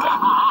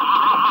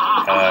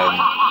 Okay.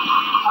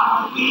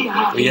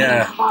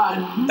 Yeah,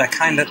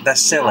 they're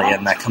silly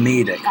and they're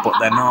comedic, but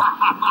they're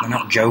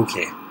not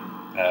jokey.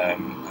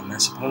 And they're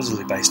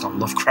supposedly based on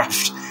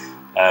Lovecraft.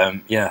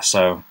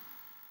 So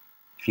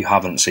if you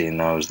haven't seen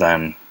those,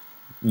 then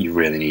you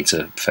really need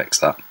to fix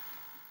that.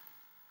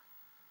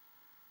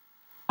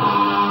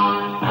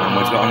 And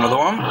we've got another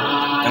one.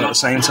 And at the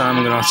same time,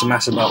 I'm going to have to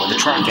mess about with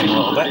the tracking a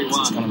little bit.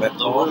 It's gone a bit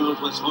poor. The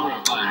world was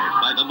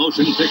horrified by the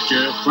motion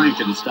picture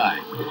Frankenstein.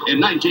 In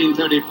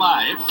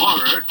 1935,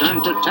 horror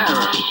turned to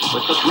terror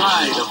with The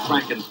Bride of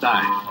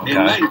Frankenstein. Okay.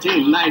 In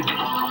 1990,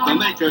 the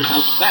makers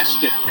of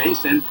Basket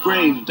Case and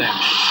Brain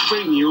Damage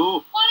bring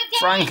you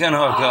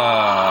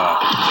Frankenhooker.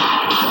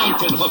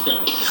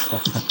 Frankenhooker.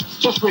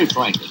 Just bring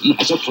Franken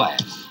as a plan.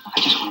 I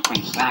just want to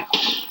bring it back.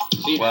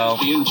 Well,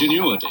 the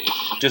ingenuity.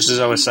 just as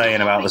I was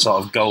saying about the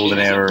sort of golden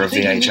era of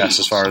VHS,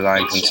 as far as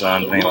I'm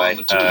concerned, anyway,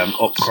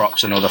 up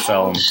crops another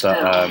film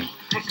that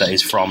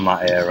is from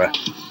that era.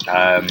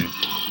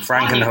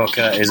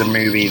 Frankenhooker is a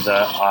movie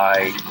that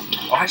I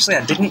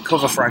didn't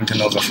cover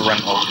Frankenhooker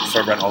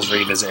for Rentals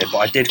Revisited, but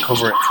I did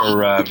cover it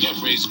for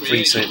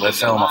Free Sweet Live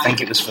Film. I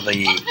think it was for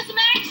the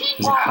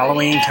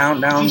Halloween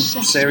Countdown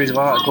series of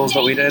articles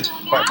that we did,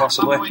 quite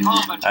possibly.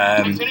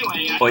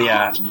 But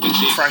yeah,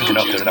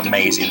 Frankenhooker is an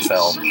amazing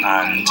film,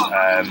 and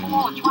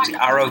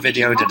Arrow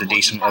Video did a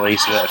decent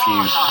release of it a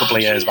couple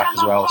of years back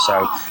as well.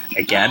 So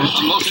again,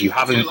 if you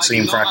haven't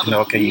seen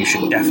Frankenhooker, you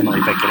should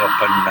definitely pick it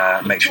up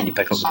and make sure you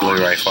pick up the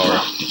Blu-ray for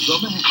it.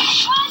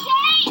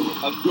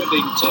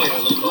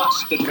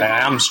 I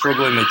am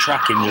struggling with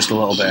tracking just a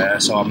little bit here,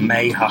 so I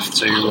may have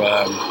to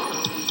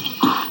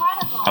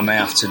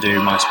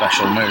do my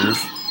special move.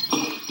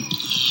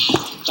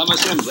 Some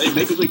assembly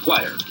may be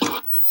required.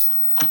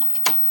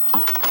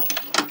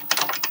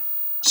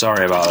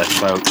 Sorry about this,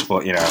 folks,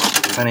 but you know,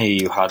 if any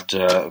of you had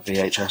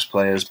VHS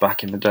players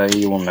back in the day,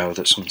 you will know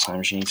that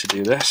sometimes you need to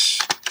do this.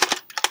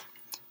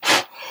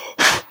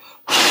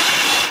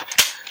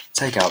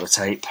 Take out the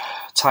tape,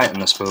 tighten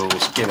the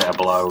spools, give it a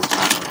blow,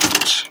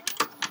 and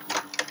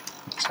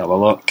let's have a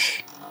look.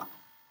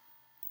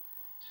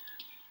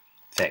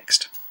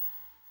 Fixed.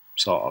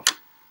 Sort of.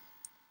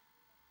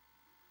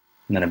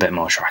 And then a bit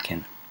more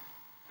tracking.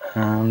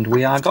 And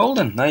we are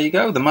golden. There you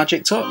go, the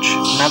magic touch.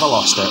 Never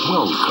lost it.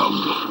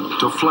 Welcome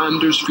to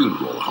Flanders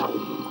Funeral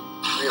Home.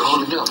 What are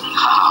you doing?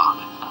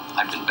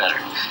 I've been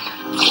better.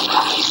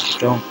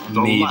 Don't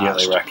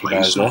immediately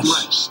recognise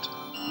this. Rest,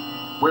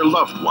 where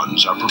loved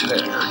ones are prepared.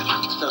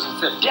 This doesn't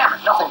fit. Damn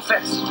it, nothing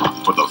fits.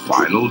 For the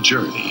final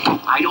journey.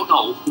 I don't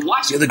know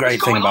what. The other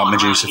great thing about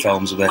Medusa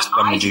films of this,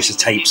 Medusa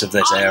tapes of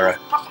this era,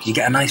 you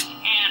get a nice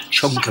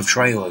chunk of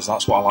trailers.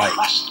 That's what I like.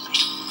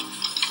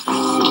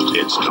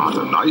 It's not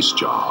a nice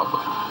job,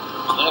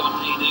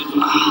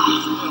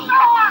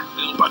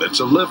 but it's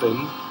a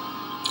living.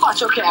 Oh,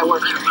 it's okay, I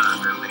work here.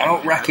 I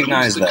don't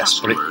recognise this,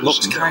 but it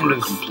looks kind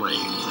of...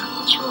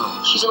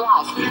 She's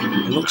alive.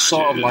 It looks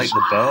sort of like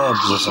The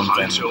Burbs or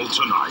something.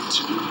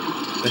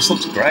 This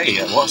looks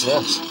great. What's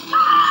this?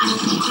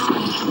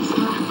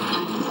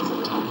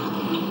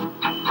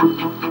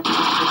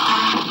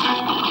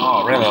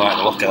 Oh, I really like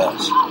the look of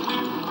this.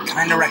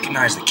 Kind of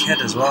recognise the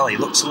kid as well. He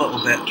looks a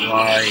little bit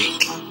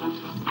like...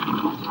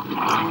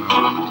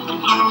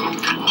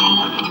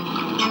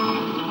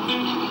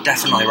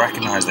 Definitely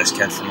recognise this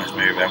kid from this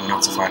movie. I'm going to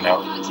have to find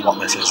out what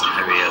this is and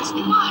who he is.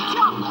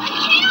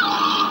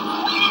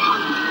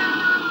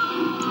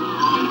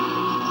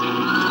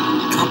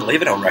 Can't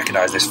believe I don't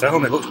recognise this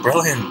film. It looks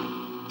brilliant.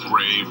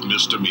 Grave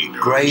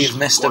misdemeanors. Grave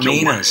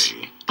misdemeanors.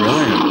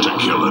 Brilliant. To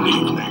kill an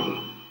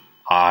evening.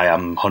 I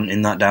am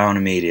hunting that down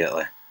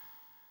immediately.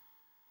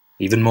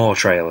 Even more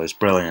trailers.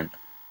 Brilliant.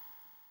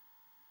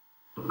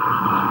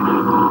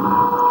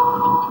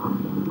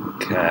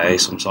 Okay,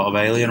 some sort of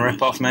alien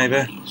ripoff,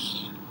 maybe?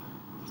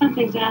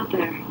 Something's out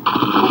there.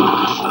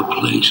 A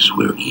place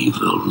where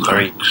evil lurks.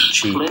 Very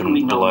cheap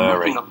and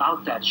blurry.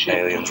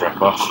 Aliens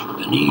ripoff.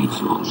 An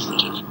evil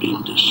that has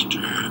been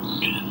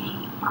disturbed.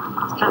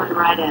 It's coming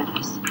right at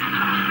us.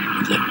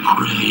 That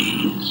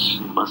preys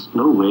Must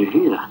know we're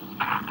here.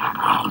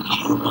 on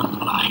human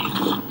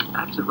life.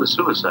 Perhaps it was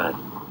suicide.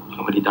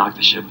 Somebody docked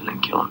the ship and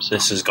then kill himself.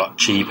 This has got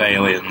cheap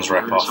aliens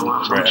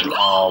ripoff written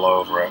all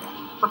over it.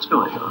 What's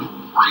going on?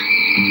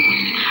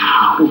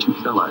 Why don't you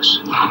tell us?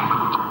 We're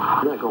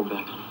not going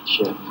back on the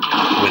ship.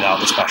 Without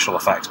the special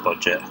effects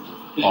budget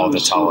or the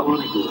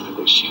talent.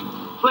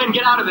 Flynn,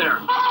 get out of there!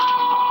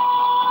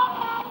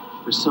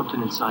 There's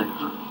something inside of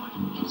her.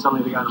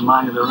 Somebody that got a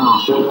mind of their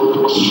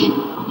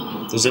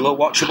own. Does it look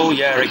watchable?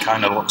 Yeah, it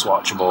kind of looks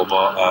watchable,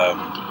 but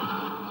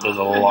there's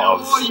a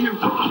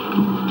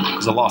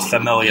lot of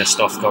familiar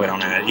stuff going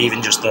on in it.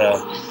 Even just the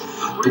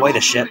way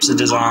the ships are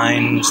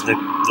designed,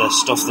 the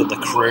stuff that the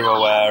crew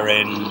are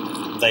wearing,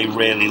 they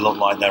really look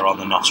like they're on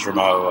the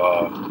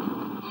Nostromo.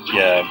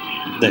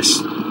 This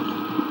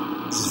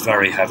is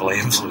very heavily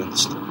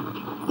influenced.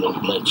 Will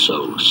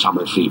Bledsoe,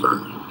 Summer Fever.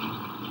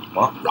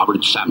 What?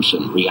 Robert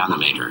Sampson,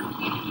 Reanimator.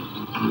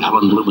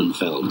 Alan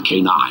Blumenfeld,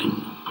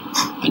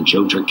 K9. And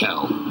Joe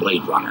Turkel,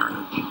 Blade Runner,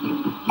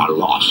 are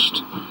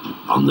lost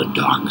on the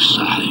dark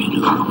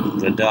side.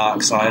 The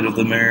dark side of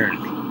the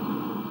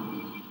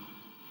moon.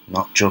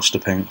 Not just a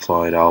Pink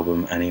Floyd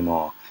album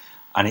anymore.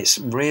 And it's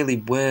really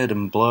weird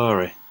and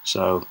blurry,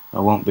 so I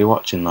won't be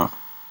watching that.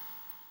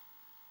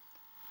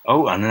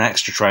 Oh, and an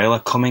extra trailer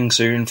coming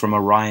soon from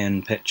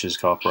Orion Pictures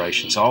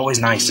Corporation. It's always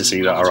nice to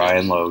see that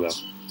Orion logo.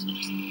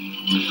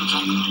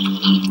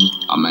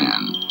 A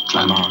man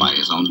trapped by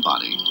his own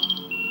body.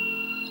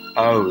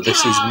 Oh,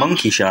 this is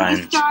Monkey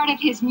Shine. The start of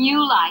his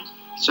new life,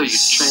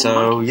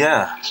 So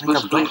yeah, I think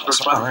I've got this.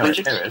 Here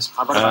it is.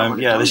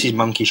 Yeah, this is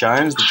Monkey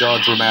Shines, the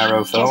George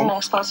Romero film,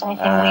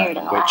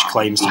 which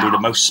claims to be the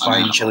most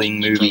spine-chilling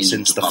movie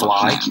since The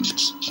Fly.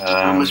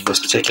 This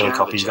particular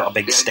copy's got a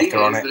big sticker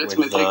on it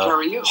with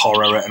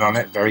horror written on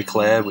it, very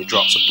clear, with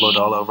drops of blood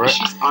all over it.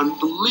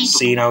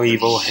 See no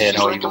evil, hear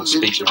no evil,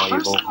 speak no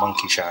evil.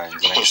 Monkey Shines,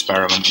 an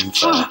experiment in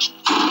fear.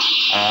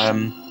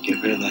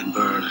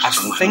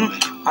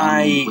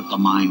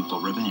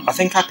 I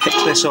think I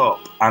picked this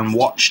up and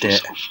watched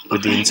it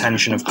with the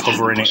intention of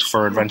covering it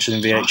for Adventures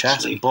in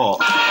VHS, but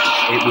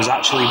it was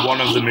actually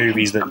one of the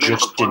movies that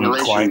just didn't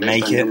quite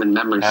make it.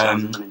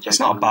 It's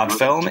not a bad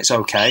film, it's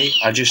okay.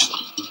 I just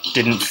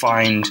didn't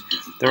find...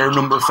 There are a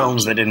number of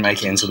films that didn't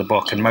make it into the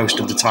book, and most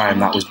of the time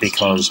that was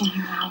because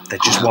there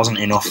just wasn't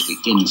enough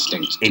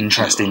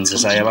interesting to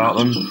say about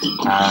them.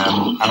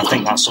 And I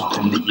think that's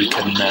something that you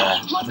can... I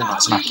think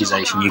that's an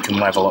accusation you can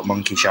level at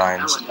Monkey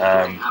Shines.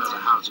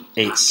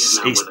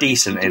 It's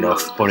decent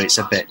enough, but it's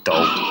a bit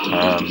dull.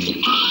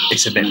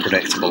 It's a bit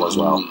predictable as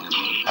well.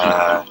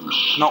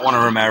 Not one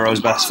of Romero's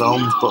best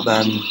films, but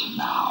then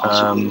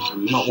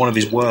not one of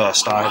his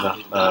worst either.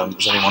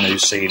 As anyone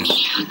who's seen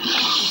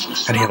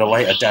any of the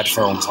later Dead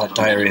films, like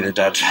Diary of the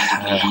Dead,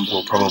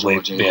 will probably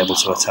be able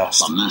to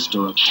attest. The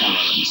master of terror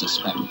and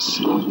suspense.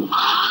 You're gonna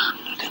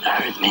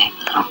hurt me,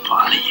 but I'm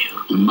part of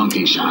you.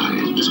 Monkey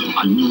Shines,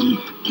 a leap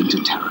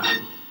into terror.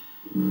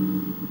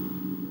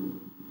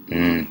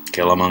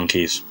 Killer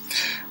Monkeys.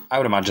 I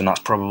would imagine that's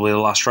probably the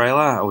last trailer.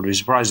 I would be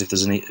surprised if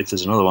there's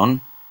another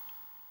one.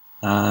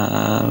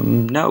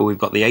 No, we've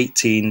got the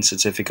 18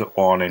 certificate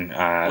warning,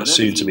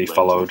 soon to be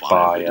followed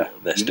by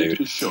this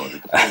dude.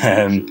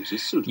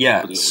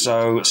 Yeah,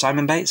 so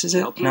Simon Bates, is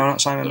it? No,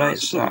 not Simon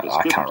Bates.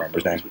 I can't remember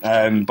his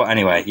name. But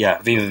anyway,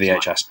 yeah, Viva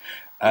VHS.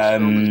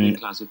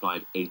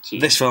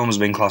 This film has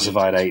been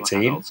classified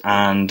 18,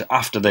 and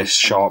after this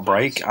short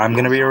break, I'm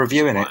going to be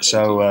reviewing it.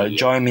 So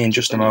join me in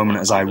just a moment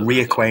as I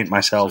reacquaint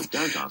myself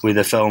with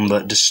a film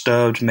that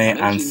disturbed me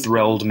and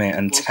thrilled me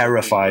and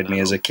terrified me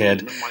as a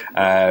kid,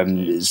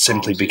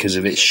 simply because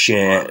of its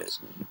sheer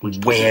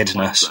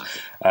weirdness.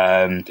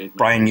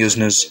 Brian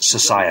Yuzna's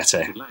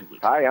Society.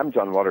 Hi, I'm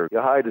John Waters.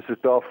 Yeah, hi, this is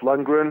Dolph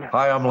Lundgren.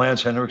 Hi, I'm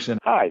Lance Henriksen.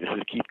 Hi, this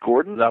is Keith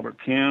Gordon. Robert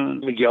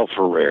Kuhn. Miguel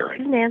Ferrer.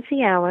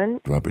 Nancy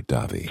Allen. Robert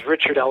Davi.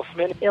 Richard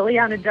Elfman.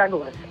 Ileana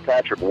Douglas.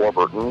 Patrick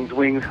Warburton.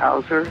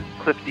 Zwingshauser.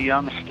 Cliff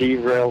DeYoung. Steve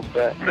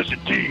Railsback. Mr.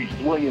 T.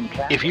 William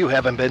Campbell. If you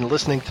haven't been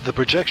listening to the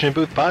Projection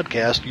Booth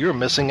podcast, you're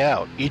missing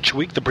out. Each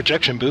week, the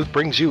Projection Booth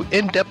brings you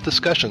in-depth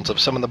discussions of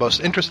some of the most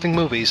interesting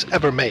movies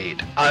ever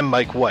made. I'm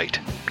Mike White.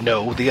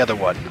 No, the other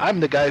one. I'm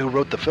the guy who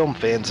wrote the film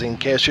fanzine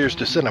Cashiers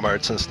to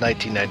Cinemark since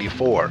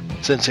 1994.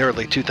 Since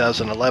early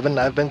 2011,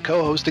 I've been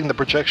co-hosting the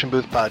Projection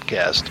Booth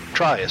podcast.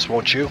 Try us,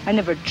 won't you? I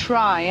never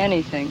try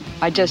anything.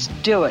 I just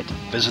do it.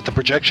 Visit the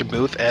Projection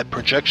Booth at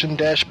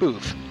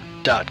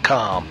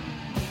projection-booth.com.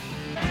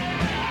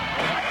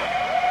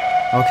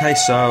 Okay,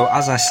 so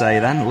as I say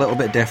then, a little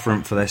bit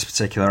different for this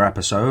particular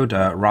episode.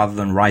 Rather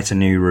than write a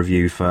new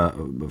review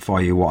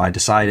for you, what I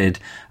decided,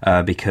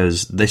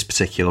 because this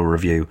particular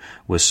review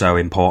was so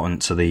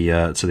important to the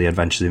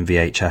Adventures in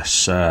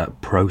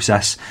VHS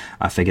process,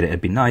 I figured it'd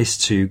be nice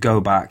to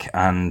go back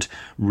and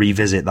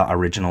revisit that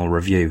original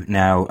review.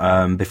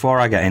 Now, before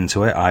I get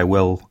into it, I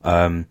will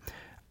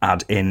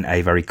add in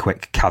a very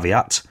quick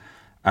caveat.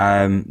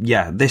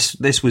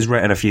 This was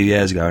written a few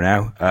years ago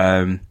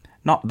now.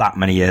 Not that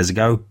many years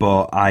ago,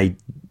 but I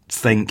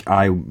think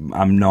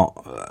I'm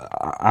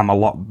a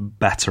lot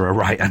better a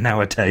writer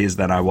nowadays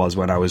than I was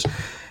when I was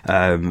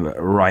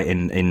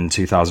writing in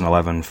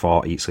 2011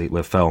 for Eat, Sleep,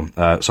 Live Film.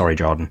 Sorry,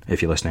 Jordan,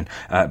 if you're listening,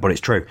 but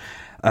it's true.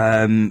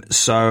 Please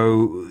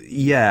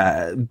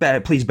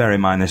bear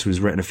in mind this was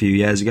written a few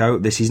years ago.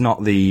 This is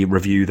not the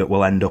review that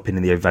will end up in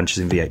the Adventures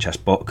in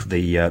VHS book.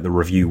 The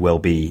review will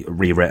be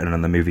rewritten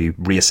and the movie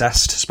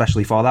reassessed,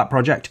 especially for that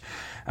project.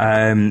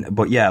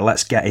 But yeah,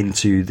 let's get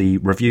into the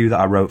review that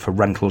I wrote for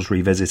Rentals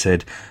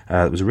Revisited.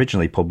 It was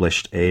originally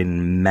published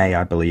in May,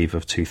 I believe,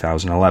 of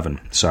 2011.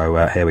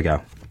 So here we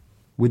go.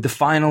 With the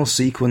final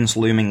sequence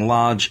looming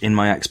large in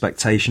my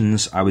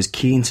expectations, I was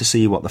keen to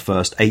see what the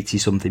first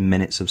 80-something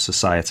minutes of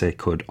Society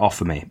could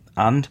offer me,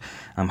 and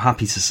I'm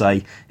happy to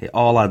say it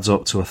all adds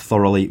up to a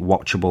thoroughly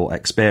watchable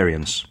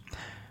experience.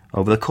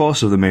 Over the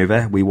course of the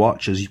movie, we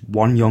watch as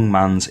one young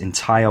man's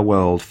entire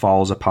world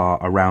falls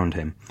apart around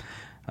him.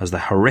 As the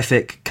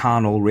horrific,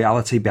 carnal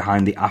reality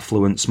behind the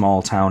affluent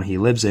small town he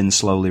lives in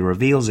slowly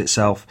reveals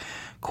itself,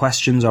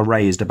 questions are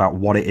raised about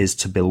what it is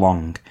to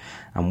belong,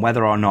 and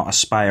whether or not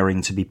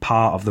aspiring to be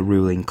part of the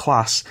ruling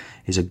class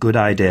is a good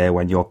idea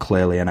when you're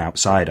clearly an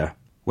outsider.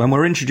 When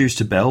we're introduced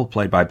to Bill,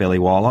 played by Billy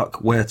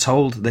Warlock, we're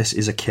told this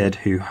is a kid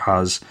who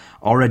has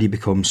already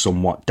become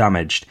somewhat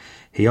damaged.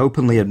 He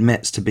openly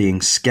admits to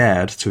being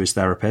scared to his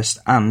therapist,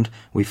 and,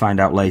 we find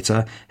out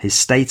later, his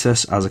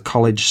status as a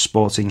college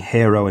sporting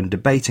hero and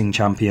debating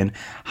champion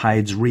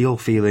hides real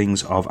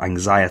feelings of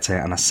anxiety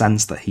and a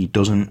sense that he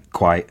doesn't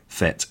quite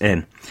fit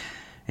in.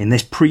 In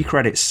this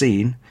pre-credits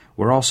scene,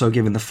 we're also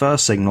given the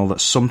first signal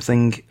that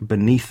something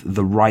beneath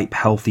the ripe,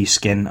 healthy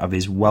skin of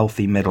his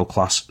wealthy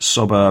middle-class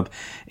suburb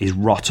is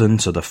rotten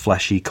to the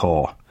fleshy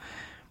core.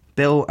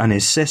 Bill and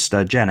his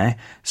sister, Jenny,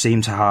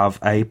 seem to have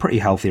a pretty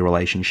healthy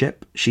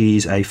relationship.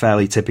 She's a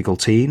fairly typical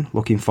teen,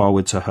 looking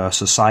forward to her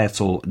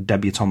societal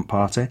debutante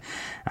party,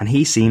 and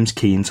he seems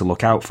keen to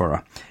look out for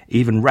her,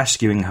 even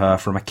rescuing her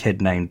from a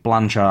kid named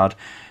Blanchard,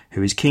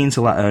 who is keen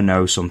to let her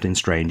know something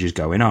strange is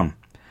going on.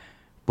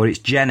 But it's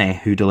Jenny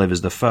who delivers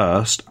the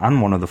first,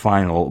 and one of the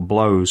final,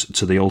 blows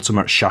to the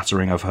ultimate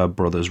shattering of her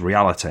brother's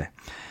reality.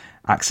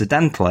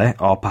 Accidentally,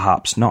 or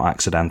perhaps not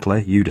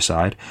accidentally, you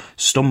decide,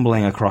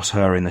 stumbling across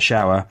her in the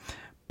shower,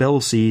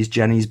 Bill sees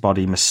Jenny's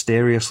body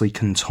mysteriously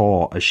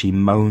contort as she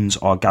moans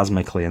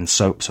orgasmically and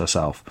soaps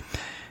herself.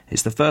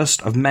 It's the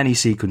first of many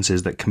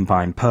sequences that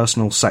combine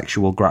personal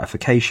sexual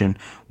gratification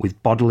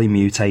with bodily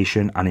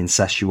mutation and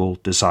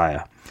incestual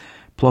desire.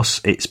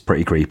 Plus, it's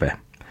pretty creepy.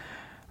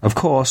 Of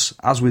course,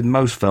 as with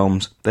most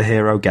films, the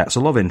hero gets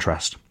a love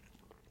interest.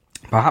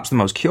 Perhaps the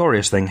most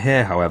curious thing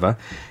here, however,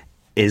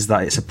 is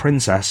that it's a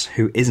princess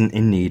who isn't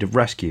in need of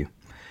rescue.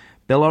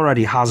 Bill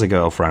already has a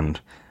girlfriend,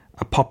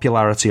 a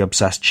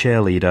popularity-obsessed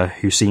cheerleader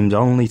who seems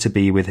only to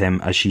be with him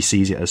as she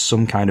sees it as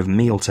some kind of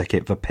meal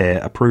ticket for peer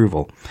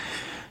approval.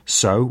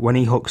 So, when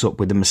he hooks up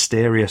with the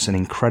mysterious and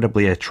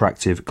incredibly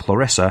attractive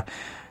Clarissa,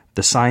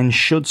 the signs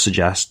should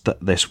suggest that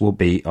this will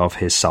be of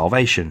his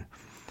salvation.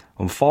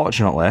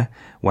 Unfortunately,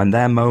 when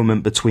their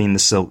moment between the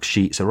silk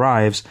sheets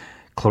arrives,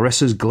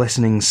 Clarissa's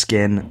glistening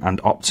skin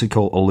and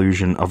optical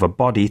illusion of a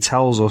body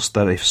tells us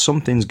that if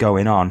something's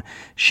going on,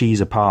 she's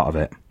a part of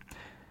it.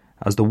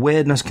 As the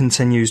weirdness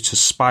continues to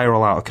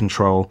spiral out of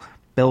control,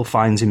 Bill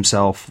finds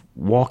himself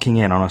walking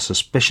in on a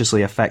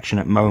suspiciously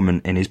affectionate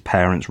moment in his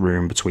parents'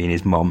 room between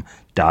his mum,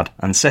 dad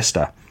and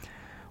sister.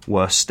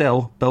 Worse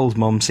still, Bill's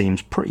mum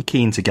seems pretty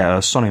keen to get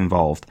her son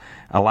involved,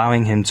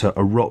 allowing him to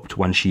erupt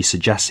when she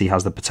suggests he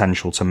has the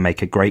potential to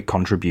make a great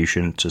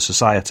contribution to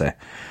society.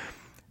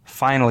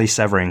 Finally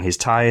severing his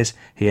ties,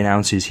 he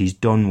announces he's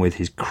done with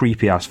his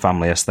creepy-ass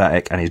family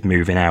aesthetic and is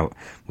moving out,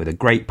 with a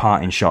great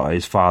parting shot at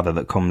his father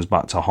that comes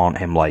back to haunt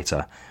him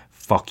later.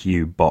 Fuck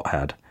you,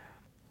 butthead.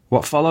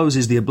 What follows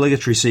is the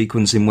obligatory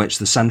sequence in which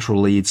the central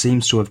lead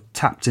seems to have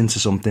tapped into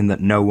something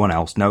that no one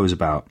else knows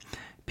about.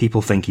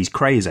 People think he's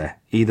crazy,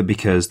 either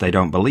because they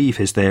don't believe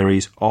his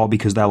theories or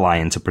because they're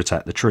lying to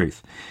protect the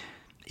truth.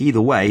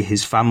 Either way,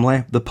 his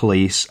family, the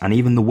police, and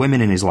even the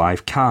women in his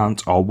life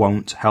can't or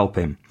won't help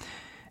him.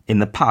 In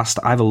the past,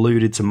 I've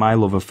alluded to my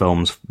love of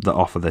films that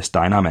offer this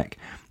dynamic.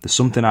 There's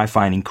something I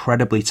find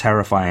incredibly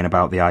terrifying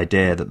about the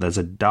idea that there's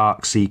a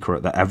dark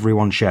secret that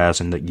everyone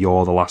shares and that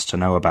you're the last to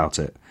know about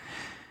it.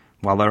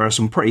 While there are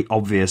some pretty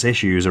obvious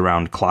issues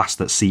around class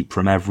that seep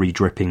from every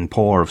dripping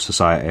pore of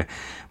society,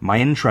 my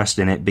interest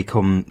in it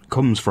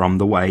comes from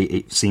the way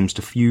it seems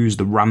to fuse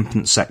the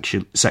rampant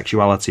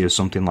sexuality of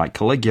something like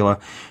Caligula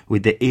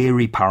with the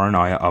eerie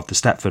paranoia of the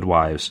Stepford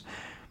Wives,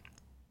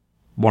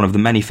 one of the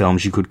many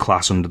films you could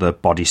class under the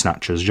body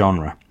snatchers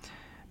genre.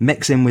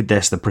 Mix in with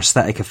this the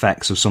prosthetic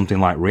effects of something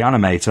like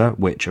Reanimator,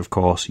 which, of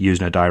course,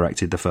 Usna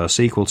directed the first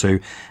sequel to,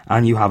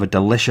 and you have a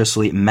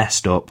deliciously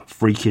messed up,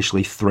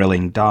 freakishly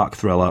thrilling dark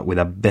thriller with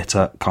a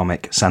bitter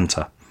comic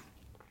centre.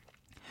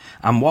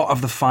 And what of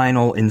the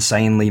final,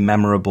 insanely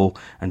memorable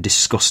and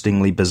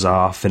disgustingly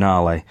bizarre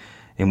finale,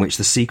 in which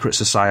the secret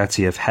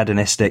society of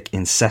hedonistic,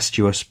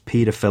 incestuous,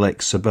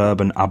 paedophilic,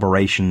 suburban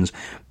aberrations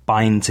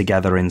bind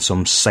together in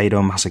some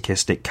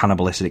sadomasochistic,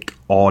 cannibalistic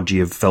orgy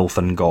of filth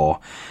and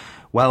gore?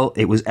 Well,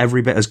 it was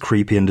every bit as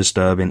creepy and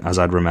disturbing as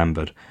I'd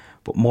remembered.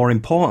 But more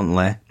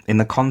importantly, in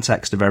the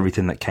context of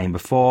everything that came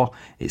before,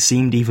 it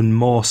seemed even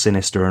more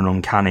sinister and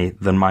uncanny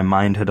than my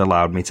mind had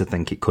allowed me to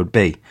think it could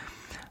be.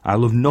 I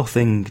love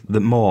nothing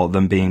more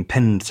than being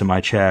pinned to my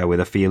chair with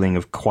a feeling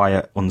of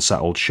quiet,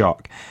 unsettled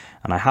shock,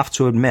 and I have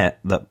to admit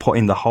that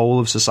putting the whole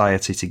of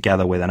society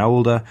together with an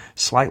older,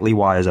 slightly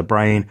wiser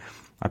brain,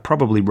 I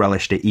probably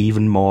relished it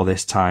even more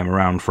this time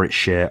around for its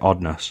sheer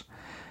oddness.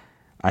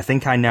 I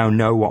think I now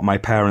know what my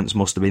parents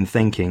must have been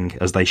thinking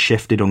as they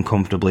shifted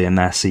uncomfortably in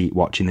their seat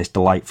watching this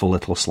delightful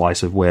little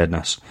slice of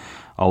weirdness,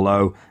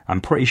 although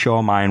I'm pretty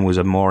sure mine was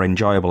a more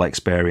enjoyable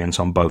experience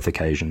on both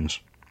occasions.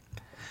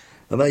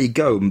 Well, there you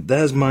go.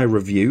 There's my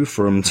review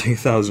from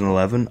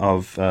 2011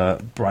 of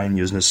Brian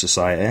Usna's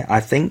Society.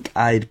 I think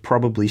I'd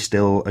probably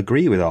still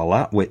agree with all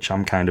that, which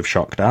I'm kind of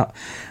shocked at.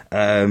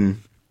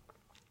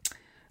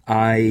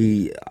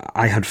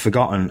 I had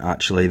forgotten,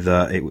 actually,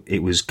 that it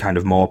was kind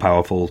of more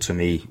powerful to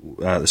me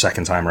the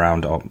second time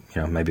around, or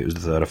maybe it was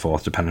the third or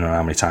fourth, depending on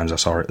how many times I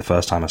saw it the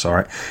first time I saw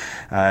it.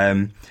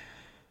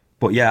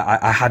 But yeah,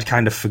 I had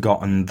kind of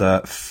forgotten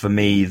that for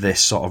me, this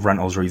sort of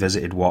Rentals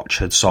Revisited watch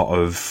had sort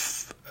of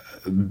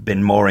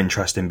been more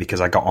interesting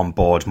because I got on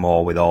board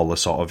more with all the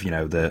sort of,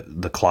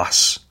 the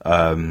class...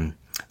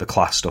 the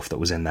class stuff that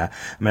was in there.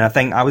 I mean, I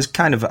think I was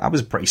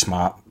a pretty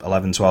smart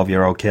 11,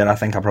 12-year-old kid. I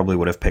think I probably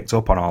would have picked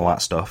up on all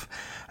that stuff.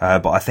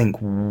 But I think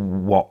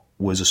what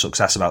was a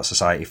success about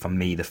Society for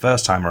me the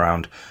first time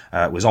around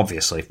was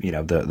obviously,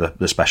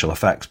 the special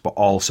effects, but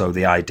also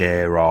the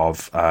idea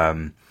of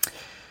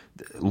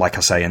like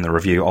I say in the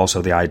review,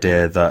 also the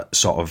idea that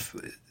sort of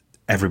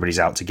everybody's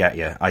out to get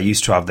you. I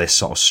used to have this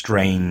sort of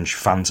strange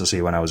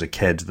fantasy when I was a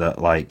kid that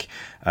like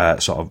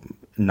sort of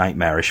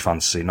nightmarish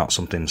fantasy, not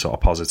something sort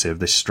of positive,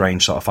 this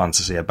strange sort of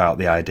fantasy about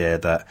the idea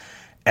that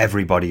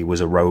everybody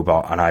was a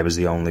robot and I was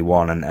the only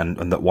one,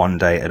 and that one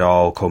day it'd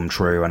all come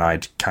true and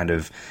I'd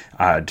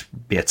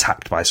be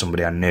attacked by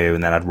somebody I knew,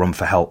 and then I'd run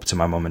for help to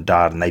my mum and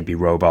dad and they'd be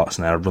robots,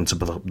 and then I'd run to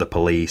the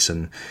police,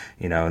 and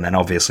and then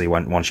obviously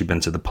once you've been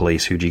to the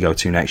police, who do you go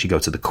to next? You go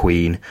to the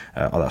Queen,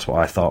 or that's what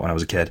I thought when I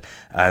was a kid,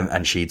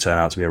 and she'd turn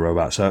out to be a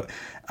robot. So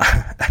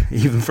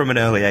even from an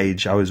early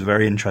age, I was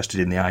very interested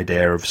in the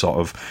idea of sort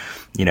of,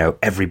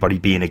 everybody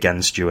being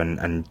against you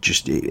and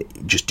just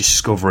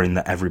discovering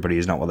that everybody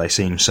is not what they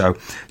seem. So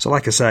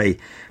like I say,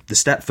 The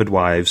Stepford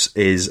Wives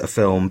is a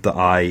film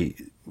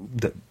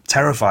that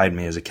terrified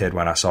me as a kid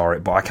when I saw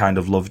it, but I kind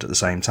of loved at the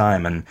same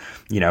time. And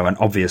and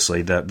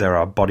obviously there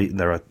are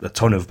a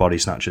ton of Body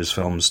Snatchers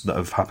films that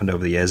have happened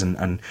over the years,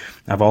 and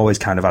I've always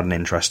kind of had an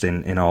interest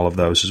in all of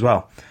those as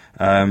well.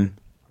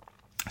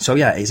 So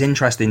yeah, it's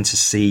interesting to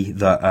see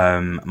that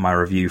my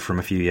review from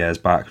a few years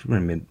back,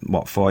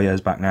 4 years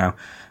back now,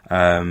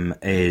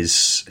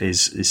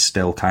 is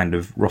still kind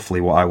of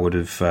roughly what I would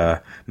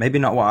have, maybe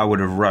not what I would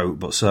have wrote,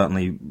 but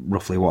certainly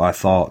roughly what I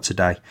thought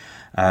today.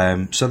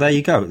 So there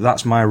you go.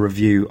 That's my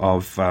review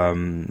of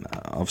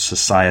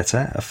Society,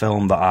 a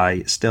film that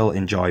I still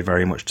enjoy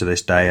very much to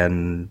this day,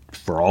 and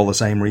for all the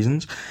same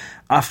reasons.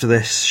 After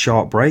this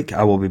short break,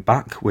 I will be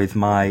back with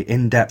my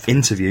in-depth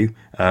interview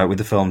with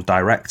the film's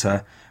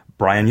director,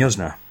 Brian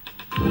Yuzna.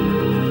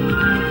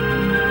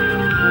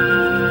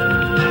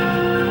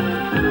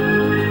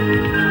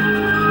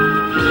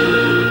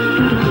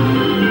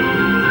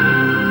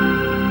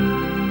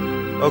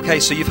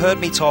 Okay, so you've heard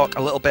me talk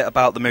a little bit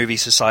about the movie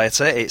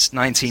Society, its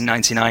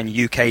 1999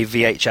 UK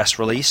VHS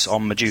release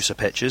on Medusa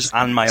Pictures,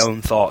 and my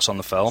own thoughts on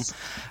the film.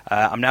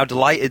 I'm now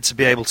delighted to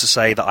be able to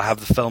say that I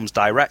have the film's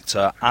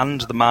director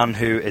and the man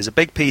who is a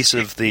big piece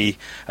of the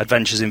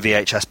Adventures in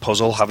VHS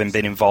puzzle, having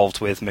been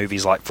involved with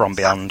movies like From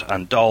Beyond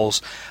and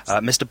Dolls.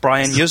 Mr.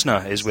 Brian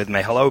Yuzna is with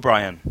me. Hello,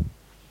 Brian.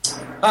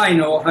 Hi,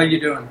 Noel. How you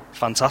doing?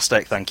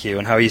 Fantastic, thank you.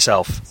 And how are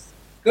yourself?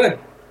 Good.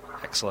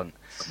 Excellent.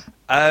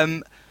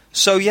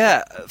 So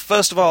yeah,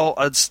 first of all,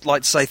 I'd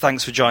like to say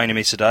thanks for joining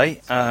me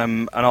today,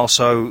 and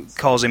also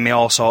causing me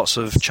all sorts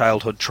of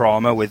childhood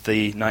trauma with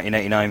the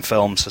 1989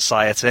 film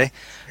Society.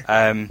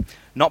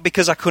 Not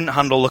because I couldn't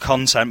handle the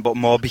content, but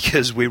more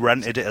because we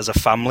rented it as a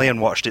family and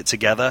watched it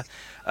together.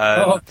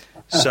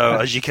 So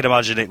as you can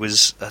imagine, it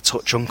was a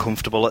touch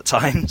uncomfortable at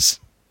times.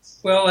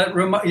 Well,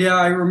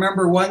 I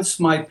remember once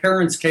my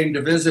parents came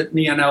to visit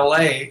me in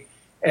L.A.,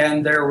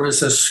 and there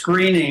was a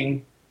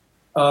screening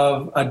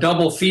of a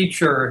double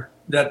feature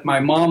that my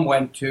mom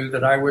went to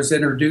that I was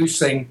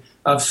introducing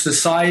of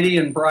Society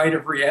and Bride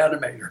of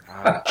Reanimator.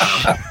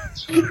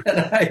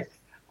 And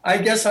I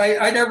guess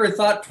I never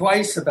thought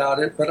twice about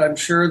it, but I'm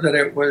sure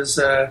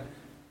that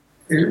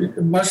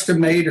it must have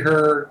made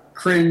her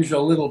cringe a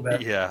little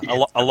bit. Yeah,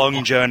 a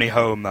long journey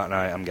home that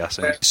night, I'm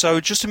guessing. So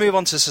just to move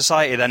on to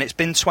Society then, it's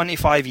been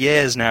 25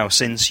 years now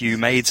since you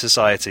made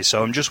Society,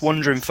 so I'm just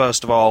wondering,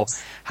 first of all,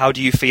 how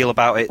do you feel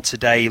about it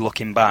today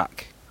looking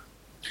back?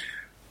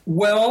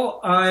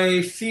 Well,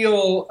 I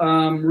feel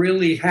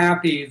really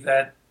happy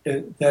that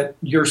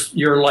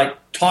you're like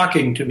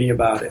talking to me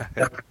about it,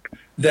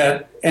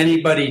 that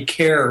anybody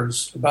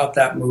cares about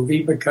that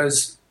movie,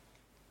 because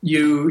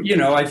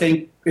I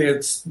think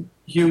it's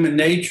human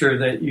nature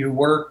that you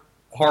work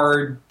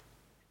hard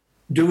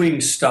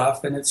doing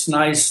stuff, and it's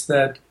nice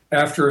that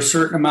after a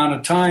certain amount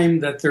of time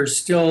that there's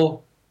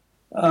still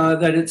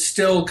that it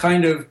still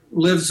kind of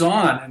lives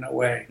on in a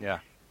way. Yeah.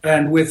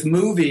 And with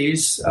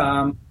movies,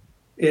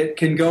 it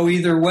can go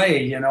either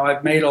way.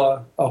 I've made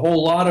a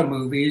whole lot of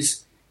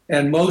movies,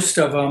 and most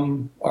of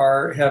them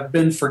have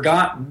been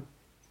forgotten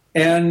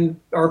and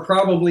are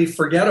probably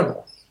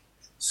forgettable.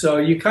 So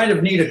you kind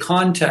of need a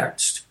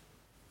context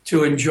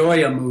to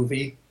enjoy a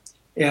movie.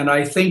 And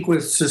I think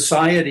with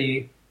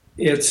Society,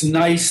 it's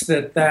nice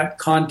that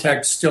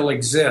context still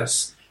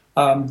exists.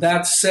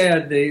 That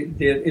said,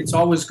 it's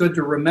always good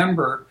to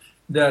remember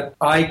that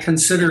I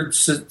considered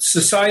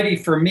Society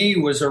for me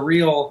was a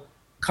real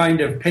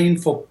kind of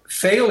painful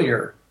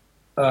failure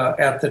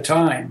at the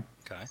time.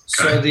 Okay.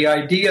 So the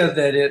idea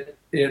that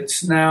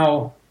it's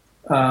now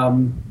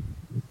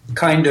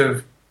kind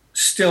of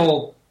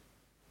still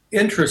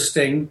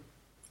interesting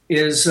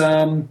is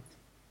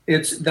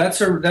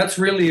that's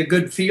really a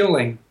good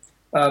feeling.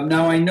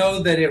 Now I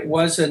know that it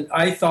wasn't.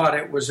 I thought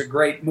it was a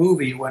great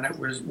movie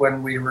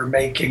when we were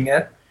making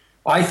it.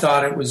 I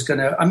thought it was going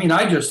to.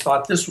 I just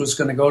thought this was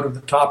going to go to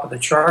the top of the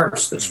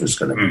charts. This was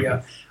going to be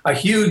a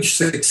huge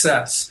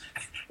success.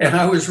 And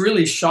I was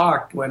really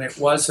shocked when it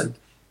wasn't.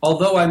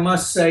 Although I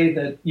must say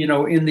that,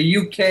 in the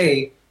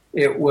UK,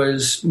 it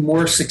was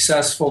more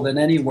successful than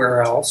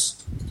anywhere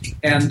else.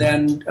 And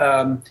then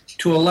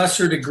to a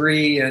lesser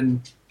degree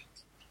in,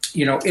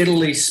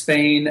 Italy,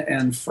 Spain,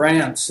 and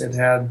France, it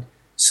had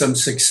some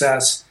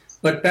success.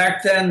 But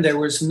back then, there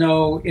was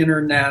no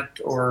internet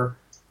or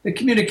the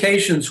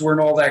communications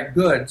weren't all that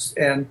good,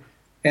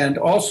 and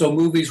also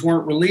movies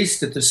weren't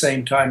released at the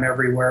same time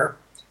everywhere.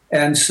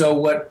 And so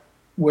what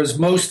was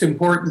most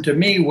important to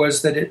me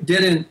was that it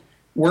didn't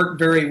work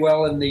very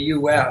well in the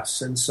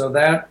U.S., and so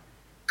that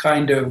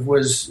kind of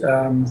was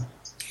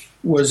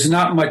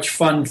not much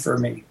fun for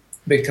me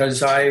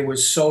because I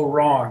was so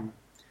wrong.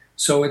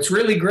 So it's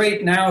really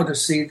great now to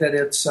see that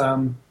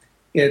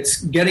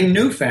it's getting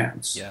new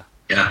fans.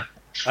 Yeah.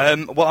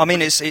 Well, I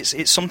mean,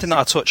 it's something that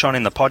I touch on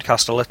in the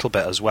podcast a little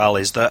bit as well.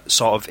 Is that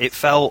sort of it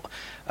felt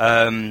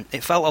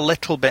a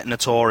little bit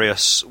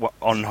notorious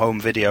on home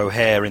video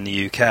here in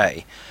the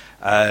UK,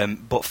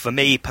 but for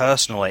me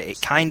personally,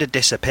 it kind of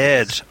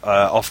disappeared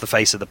off the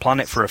face of the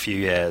planet for a few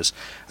years.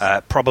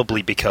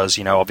 Probably because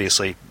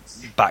obviously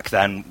back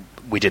then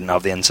we didn't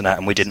have the internet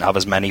and we didn't have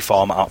as many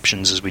format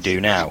options as we do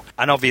now.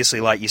 And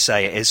obviously, like you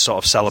say, it is sort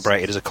of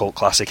celebrated as a cult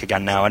classic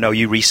again now. I know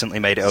you recently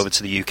made it over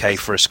to the UK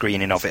for a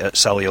screening of it at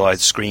Celluloid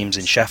Screams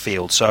in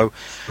Sheffield. So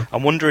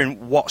I'm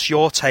wondering, what's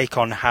your take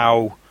on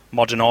how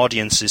modern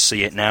audiences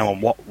see it now,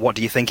 and what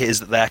do you think it is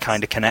that they're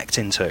kind of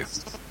connecting to?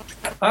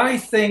 I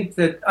think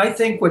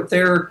what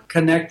they're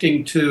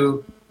connecting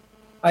to,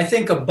 I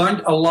think a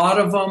lot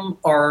of them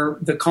are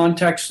the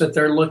context that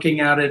they're looking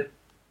at it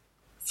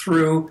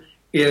through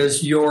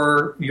is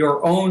your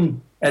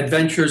own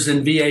adventures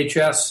in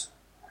VHS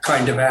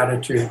kind of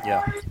attitude,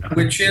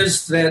 which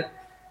is that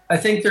I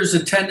think there's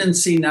a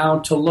tendency now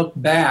to look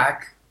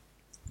back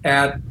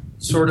at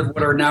sort of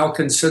what are now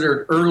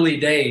considered early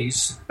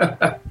days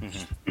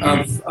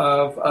of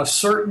a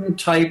certain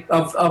type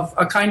of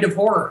a kind of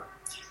horror.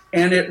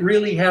 And it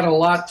really had a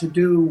lot to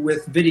do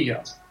with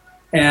video.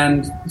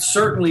 And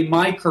certainly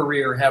my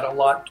career had a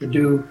lot to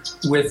do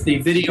with the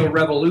video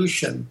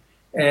revolution.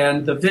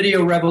 And the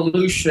video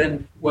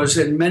revolution was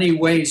in many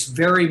ways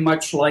very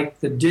much like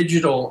the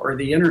digital or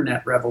the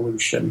internet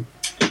revolution.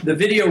 The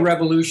video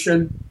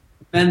revolution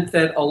meant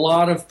that a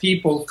lot of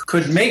people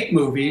could make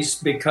movies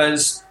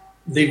because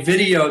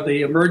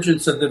the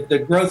emergence of the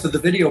growth of the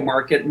video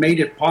market made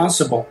it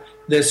possible.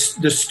 The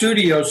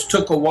studios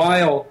took a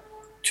while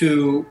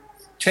to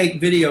take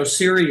video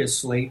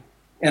seriously,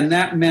 and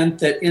that meant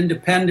that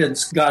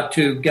independents got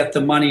to get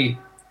the money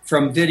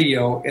from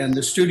video, and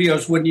the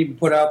studios wouldn't even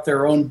put out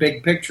their own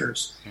big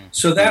pictures.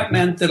 So that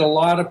meant that a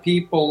lot of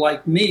people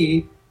like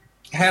me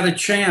had a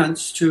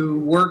chance to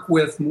work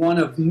with one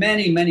of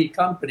many, many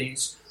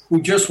companies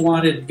who just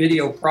wanted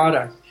video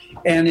product.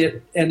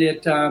 And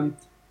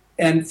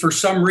for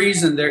some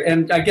reason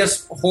and I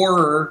guess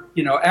horror,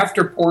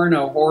 after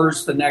porno,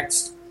 horror's the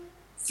next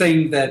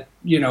thing that,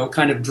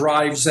 kind of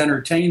drives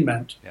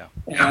entertainment. Yeah.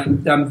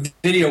 And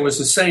video was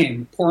the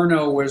same.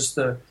 Porno was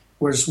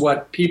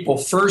what people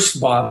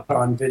first bought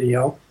on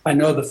video. I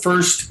know the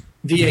first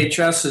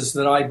VHSs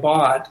that I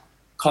bought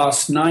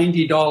cost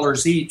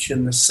 $90 each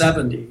in the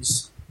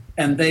 70s,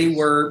 and they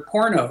were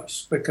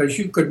pornos because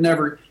you could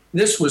never.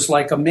 This was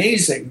like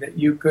amazing that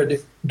you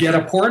could get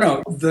a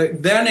porno.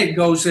 Then it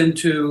goes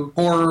into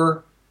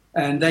horror,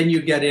 and then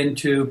you get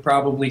into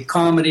probably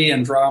comedy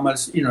and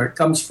dramas. It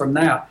comes from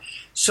that.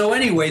 So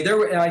anyway,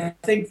 I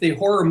think the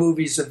horror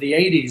movies of the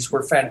 80s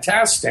were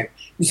fantastic.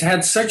 It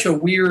had such a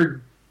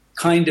weird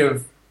tone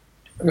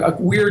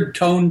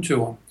to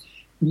them.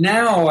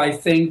 Now I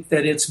think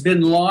that it's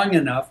been long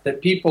enough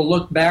that people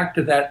look back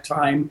to that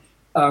time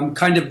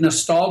kind of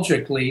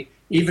nostalgically,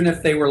 even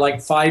if they were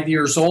like 5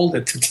 years old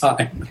at the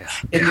time.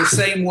 In the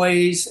same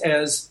ways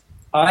as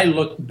I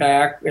look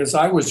back, as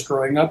I was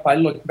growing up, I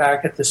look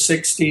back at the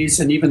 60s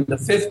and even the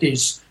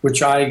 50s,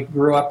 which I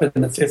grew up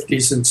in the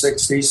 50s and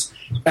 60s,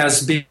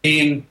 as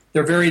being,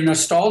 they're very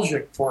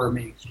nostalgic for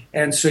me.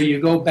 And so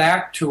you go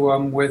back to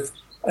them with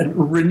a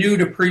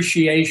renewed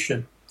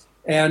appreciation.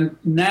 And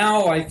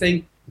now I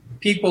think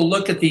people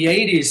look at the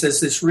 80s as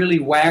this really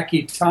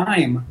wacky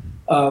time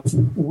of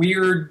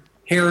weird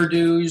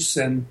hairdos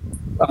and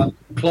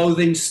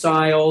clothing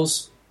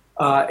styles.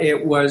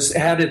 It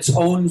had its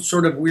own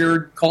sort of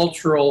weird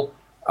cultural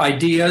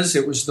ideas.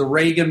 It was the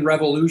Reagan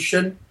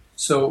Revolution.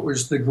 So it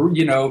was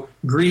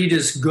greed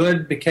is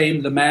good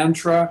became the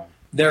mantra.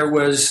 There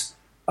was,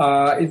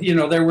 it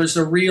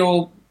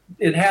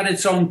had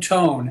its own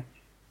tone.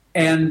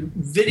 And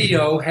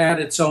video had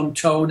its own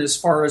tone as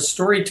far as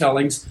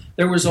storytellings.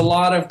 There was a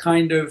lot of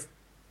kind of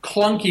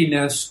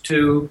clunkiness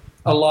to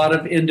a lot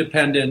of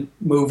independent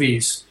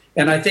movies.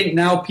 And I think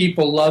now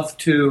people love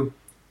to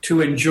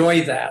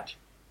enjoy that.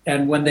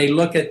 And when they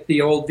look at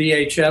the old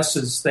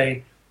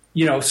VHSs,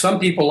 some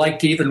people like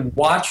to even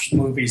watch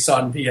movies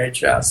on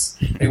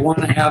VHS. They want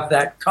to have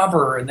that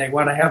cover and they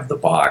want to have the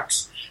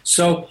box.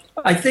 So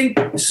I think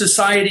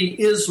society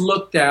is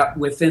looked at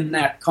within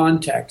that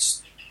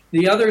context.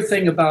 The other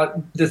thing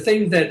the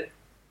thing that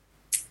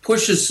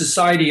pushes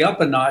society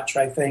up a notch,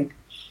 I think,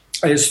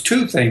 is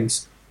two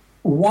things.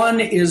 One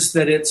is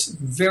that it's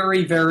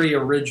very, very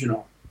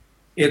original.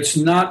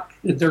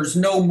 There's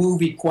no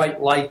movie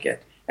quite like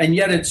it. And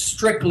yet it's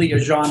strictly a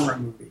genre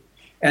movie.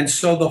 And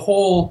so the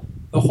whole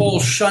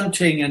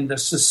shunting and the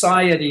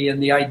society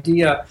and the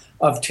idea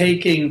of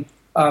taking,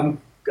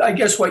 I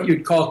guess what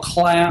you'd call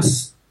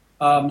class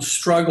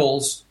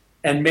struggles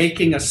and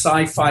making a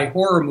sci-fi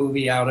horror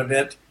movie out of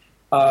it,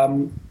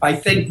 I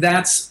think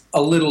that's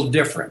a little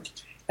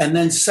different. And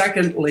then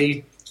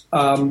secondly,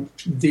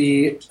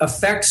 the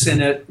effects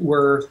in it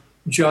were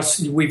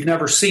just, we've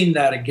never seen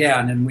that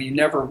again, and we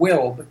never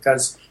will,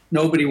 because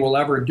nobody will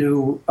ever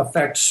do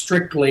effects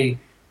strictly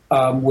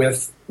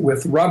with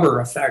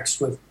rubber effects,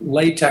 with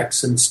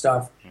latex and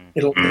stuff.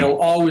 It'll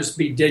always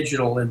be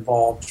digital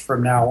involved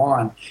from now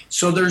on.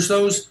 So there's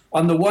those,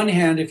 on the one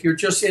hand, if you're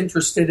just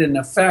interested in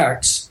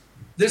effects,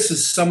 this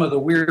is some of the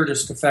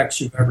weirdest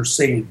effects you've ever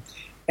seen.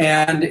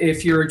 And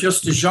if you're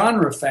just a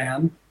genre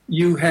fan,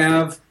 you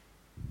have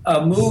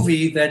a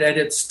movie that at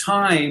its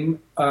time,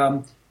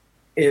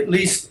 at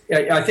least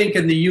I think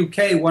in the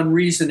UK, one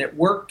reason it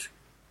worked,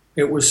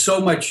 it was so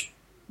much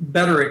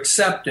better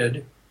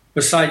accepted,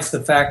 besides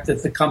the fact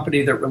that the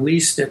company that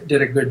released it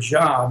did a good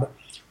job,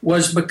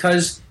 was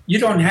because you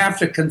don't have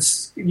to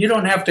convince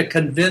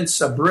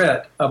a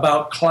Brit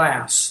about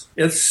class.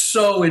 It's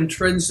so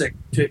intrinsic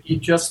to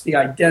just the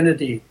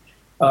identity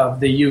of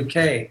the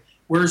UK.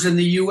 Whereas in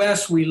the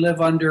US, we live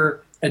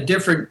under a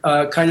different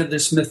kind of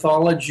this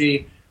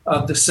mythology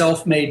of the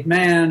self-made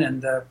man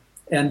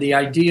and the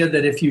idea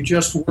that if you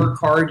just work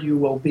hard, you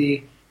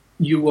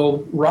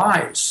will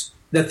rise.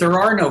 That there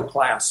are no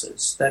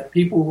classes. That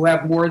people who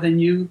have more than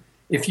you,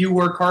 if you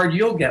work hard,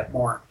 you'll get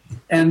more.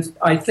 And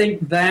I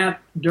think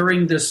that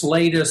during this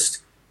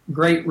latest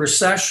Great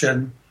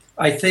Recession,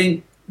 I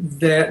think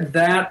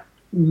that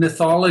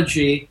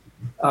mythology,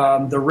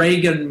 the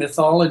Reagan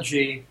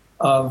mythology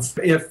of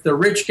if the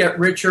rich get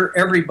richer,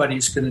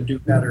 everybody's going to do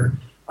better.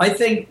 I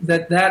think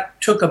that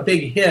took a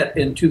big hit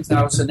in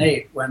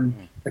 2008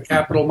 when the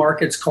capital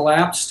markets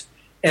collapsed.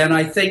 And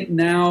I think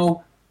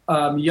now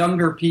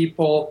younger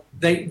people,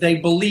 they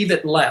believe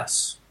it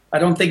less. I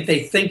don't think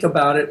they think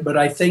about it, but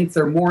I think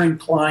they're more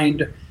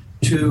inclined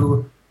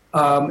to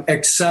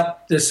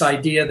accept this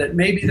idea that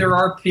maybe there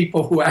are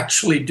people who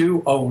actually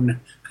do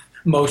own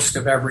most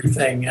of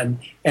everything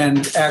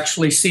and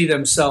actually see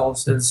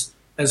themselves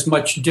as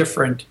much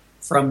different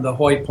from the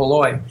hoi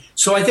polloi.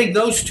 So I think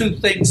those two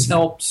things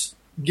helps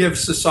give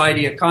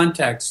society a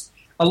context.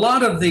 A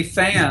lot of the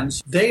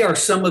fans, they are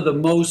some of the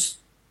most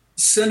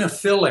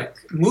cinephilic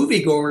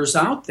moviegoers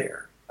out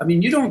there. I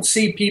mean, you don't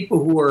see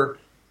people who are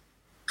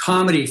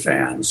comedy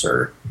fans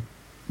or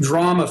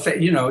drama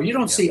fans. You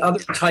don't see other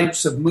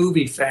types of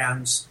movie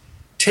fans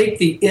take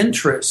the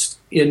interest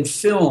in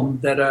film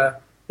that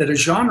a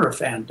genre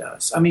fan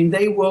does. I mean,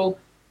 they will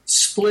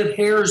split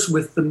hairs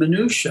with the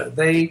minutia.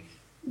 They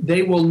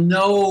will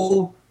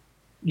know,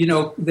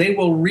 they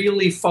will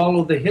really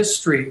follow the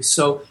history.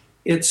 So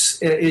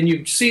and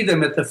you see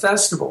them at the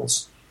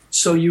festivals.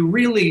 So you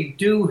really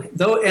do,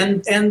 though,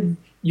 and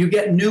you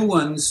get new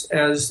ones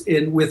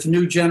with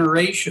new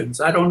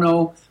generations. I don't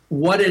know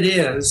what it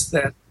is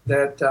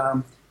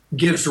that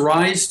gives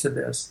rise to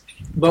this.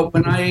 But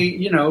when I,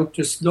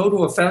 just go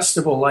to a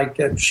festival like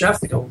at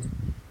Sheffield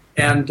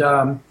and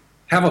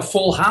have a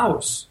full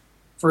house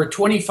for a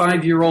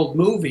 25-year-old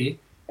movie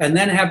and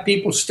then have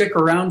people stick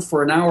around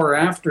for an hour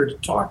after to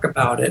talk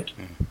about it,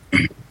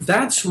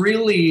 that's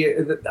really,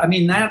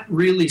 that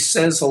really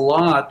says a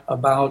lot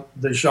about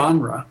the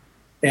genre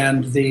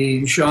and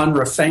the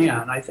genre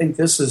fan. I think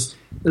this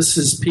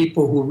is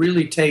people who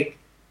really take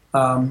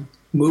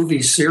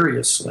movies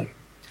seriously.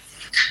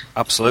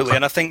 Absolutely,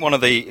 and I think one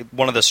of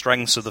the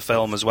strengths of the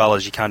film, as well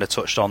as you kind of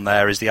touched on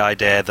there, is the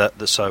idea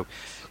that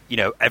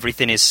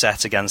everything is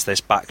set against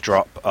this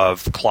backdrop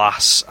of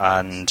class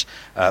and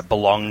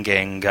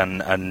belonging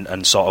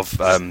and sort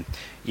of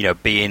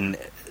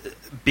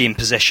being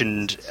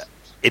positioned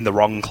in the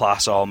wrong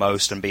class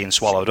almost and being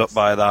swallowed up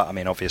by that. I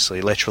mean, obviously,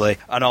 literally.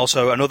 And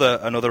also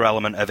another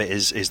element of it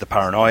is the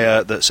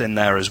paranoia that's in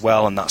there as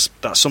well, and that's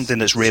something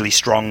that's really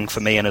strong for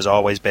me and has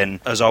always been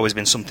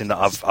something that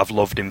I've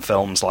loved in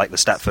films like The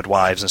Stepford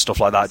Wives and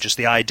stuff like that. Just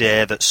the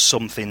idea that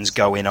something's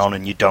going on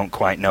and you don't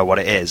quite know what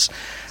it is.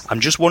 I'm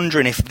just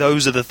wondering if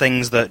those are the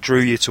things that drew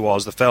you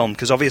towards the film,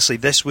 because obviously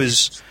this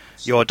was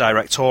your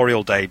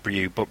directorial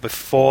debut, but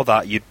before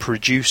that you'd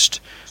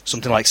produced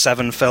something like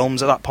 7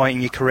 films at that point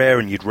in your career,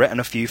 and you'd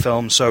written a few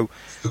films. So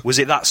was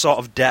it that sort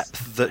of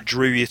depth that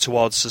drew you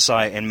towards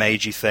Society and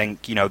made you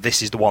think,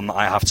 this is the one that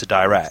I have to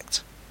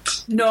direct?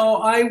 No,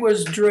 I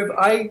was driven.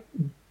 I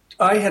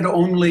had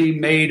only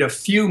made a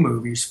few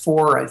movies,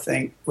 4, I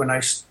think, when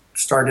I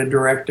started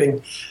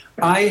directing.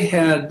 I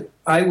had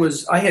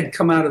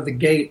come out of the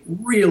gate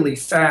really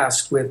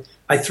fast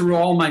I threw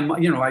all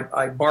my,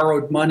 I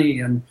borrowed money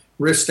and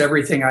risked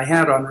everything I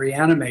had on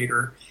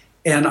Reanimator.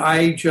 And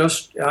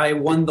I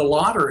won the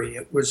lottery.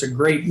 It was a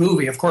great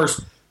movie. Of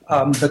course,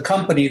 the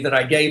company that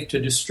I gave to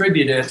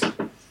distribute it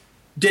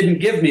didn't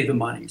give me the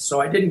money, so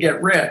I didn't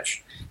get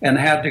rich and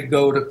had to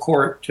go to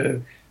court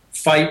to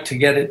fight to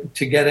get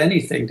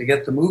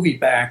the movie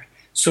back.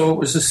 So it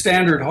was a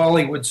standard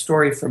Hollywood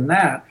story from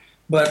that.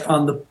 But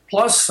on the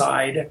plus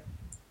side,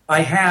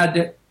 I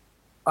had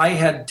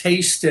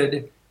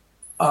tasted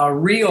a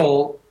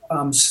real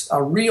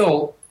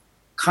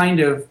kind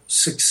of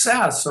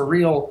success, a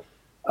real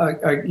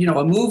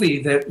a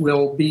movie that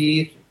will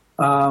be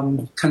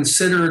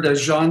considered a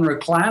genre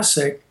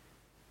classic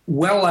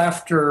well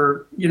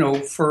after,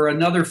 for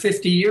another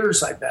 50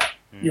 years, I bet.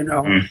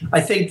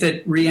 I think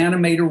that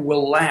Reanimator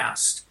will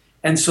last.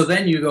 And so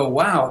then you go,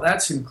 wow,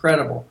 that's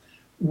incredible.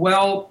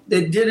 Well,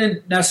 it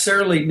didn't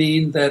necessarily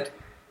mean that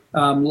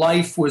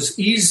life was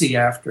easy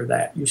after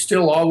that. You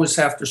still always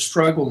have to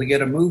struggle to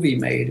get a movie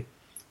made.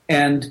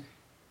 And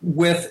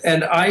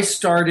I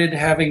started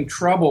having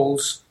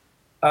troubles.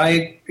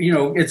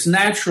 It's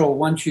natural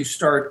once you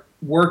start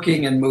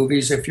working in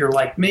movies, if you're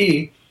like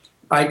me,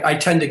 I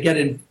tend to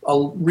get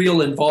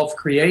real involved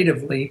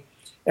creatively.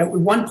 At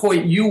one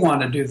point, you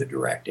want to do the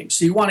directing,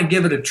 so you want to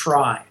give it a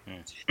try.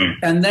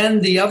 And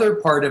then the other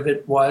part of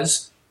it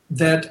was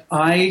that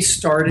I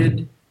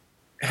started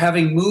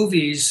having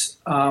movies.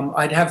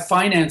 I'd have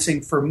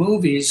financing for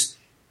movies,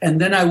 and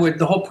then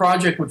the whole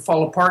project would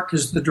fall apart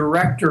because the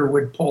director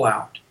would pull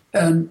out.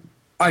 And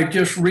I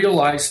just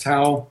realized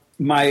how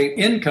my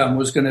income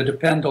was going to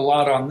depend a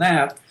lot on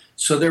that.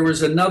 So there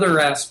was another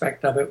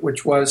aspect of it,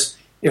 which was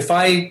if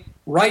I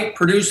write,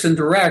 produce, and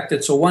direct,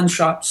 it's a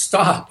one-shot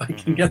stop. I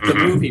can get the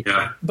movie.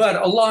 Yeah.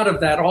 But a lot of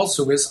that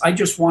also is I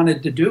just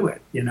wanted to do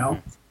it,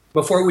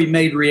 Before we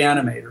made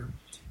Reanimator,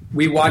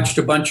 we watched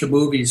a bunch of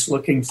movies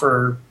looking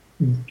for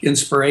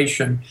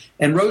inspiration.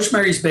 And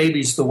Rosemary's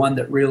Baby's the one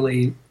that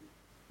really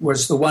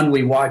was the one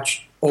we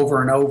watched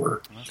over and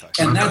over.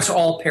 Okay. And that's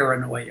all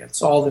paranoia.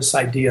 It's all this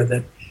idea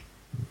that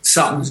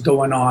something's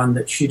going on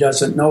that she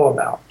doesn't know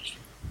about.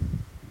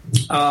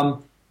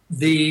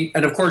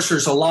 And of course,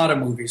 there's a lot of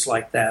movies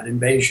like that.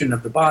 Invasion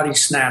of the Body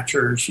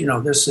Snatchers.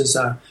 This is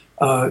a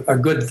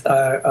good,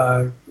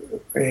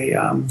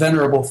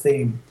 venerable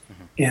theme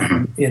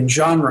in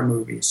genre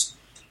movies.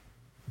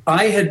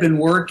 I had been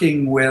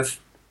working with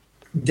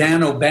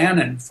Dan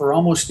O'Bannon for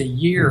almost a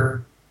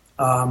year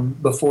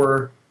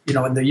before,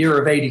 in the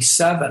year of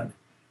 '87,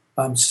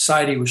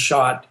 Society was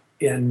shot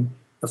in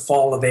the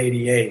fall of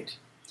 '88.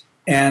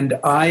 And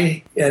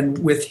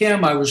with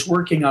him, I was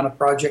working on a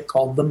project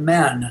called The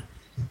Men.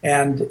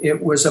 And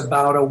it was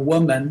about a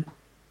woman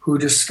who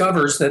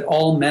discovers that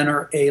all men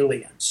are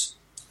aliens.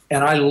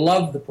 And I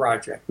loved the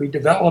project. We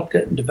developed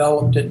it.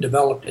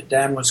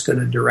 Dan was going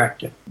to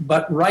direct it.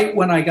 But right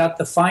when I got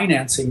the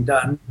financing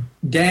done,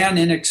 Dan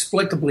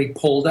inexplicably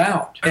pulled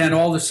out. And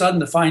all of a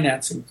sudden, the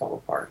financing fell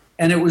apart.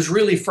 And it was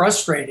really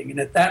frustrating. And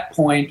at that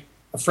point,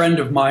 a friend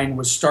of mine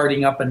was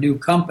starting up a new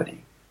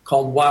company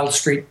called Wild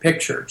Street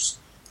Pictures.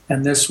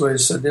 And this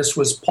was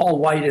Paul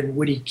White and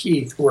Woody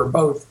Keith, who are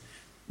both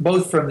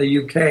from the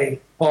UK.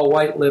 Paul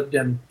White lived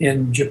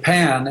in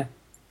Japan,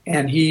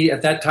 and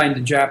at that time,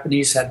 the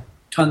Japanese had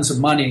tons of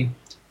money,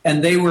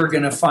 and they were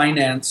going to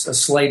finance a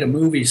slate of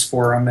movies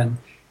for him.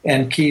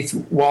 And Keith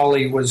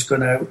Wally was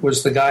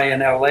the guy in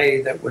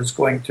LA that was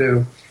going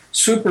to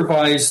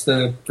supervise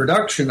the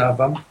production of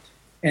them,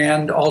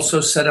 and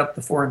also set up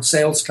the foreign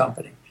sales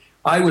company.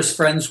 I was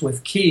friends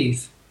with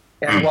Keith,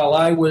 and while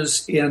I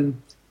was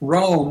in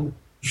Rome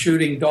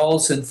shooting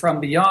Dolls and From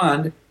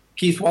Beyond,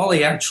 Keith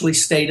Wally actually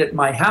stayed at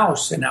my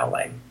house in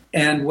LA.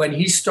 And when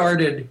he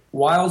started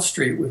Wild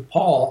Street with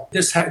Paul,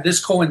 this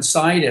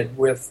coincided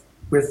with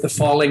the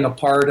falling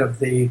apart of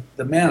the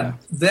Men.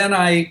 Then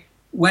I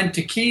went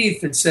to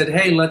Keith and said,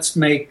 hey, let's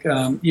make,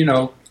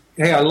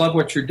 hey, I love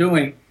what you're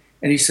doing.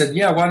 And he said,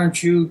 yeah, why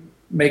don't you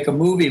make a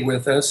movie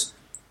with us?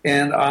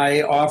 And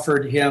I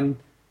offered him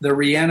the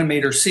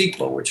Reanimator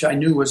sequel, which I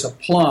knew was a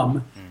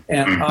plum,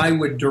 and I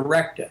would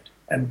direct it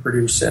and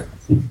produce it.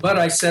 But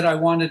I said I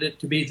wanted it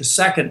to be the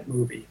second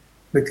movie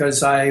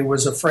because I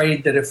was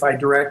afraid that if I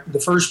direct the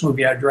first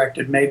movie I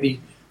directed,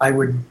 maybe I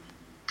would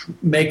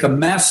make a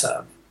mess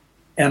of.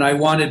 And I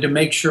wanted to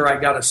make sure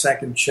I got a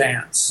second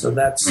chance. So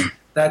that's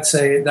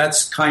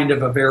kind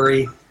of a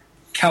very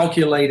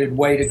calculated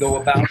way to go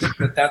about it,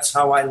 but that's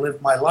how I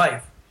live my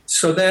life.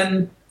 So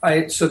then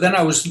I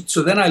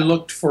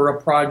looked for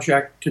a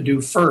project to do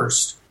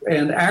first.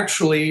 And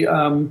actually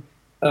one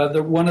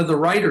of the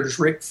writers,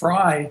 Rick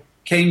Fry,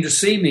 came to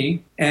see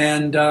me,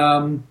 and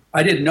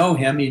I didn't know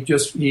him. He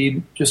just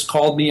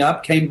called me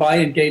up, came by,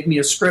 and gave me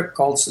a script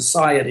called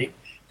Society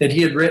that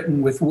he had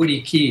written with Woody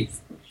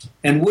Keith.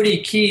 And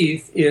Woody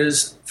Keith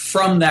is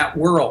from that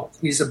world.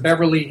 He's a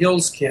Beverly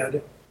Hills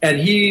kid, and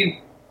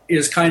he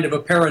is kind of a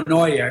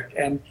paranoiac.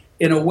 And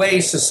in a way,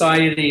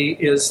 Society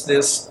is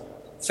this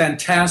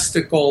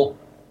fantastical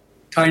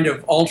kind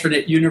of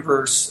alternate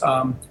universe,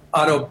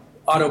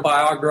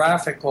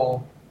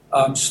 autobiographical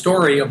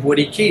story of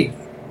Woody Keith.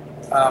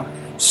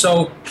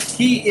 So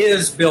he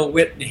is Bill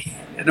Whitney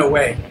in a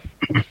way.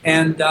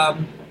 And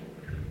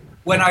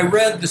when I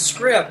read the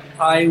script,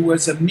 I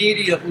was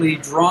immediately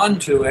drawn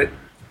to it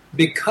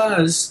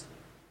because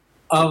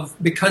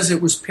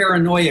it was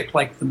paranoiac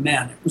like The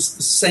Men. It was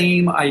the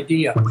same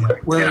idea.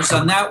 Whereas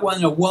on that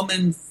one, a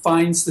woman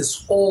finds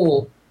this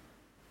whole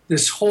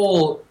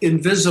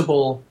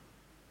invisible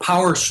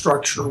power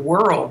structure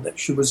world that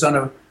she was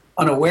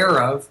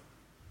unaware of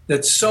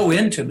that's so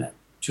intimate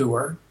to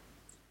her.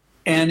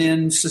 And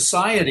in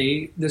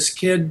Society, this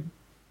kid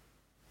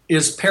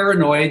is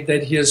paranoid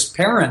that his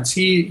parents,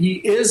 he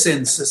is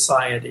in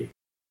society.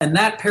 And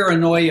that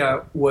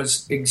paranoia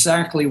was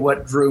exactly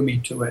what drew me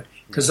to it,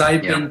 because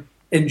I've been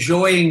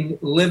enjoying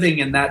living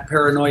in that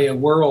paranoia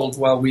world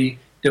while we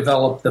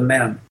developed The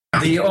Men.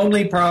 The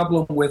only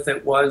problem with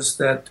it was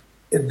that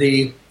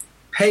the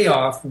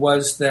payoff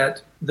was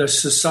that the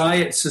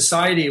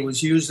society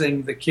was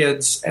using the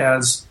kids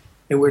as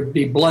it would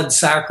be blood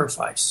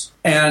sacrifice.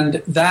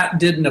 And that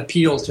didn't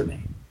appeal to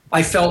me.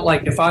 I felt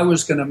like if I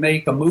was going to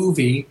make a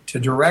movie, to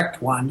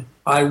direct one,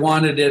 I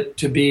wanted it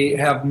to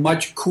have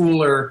much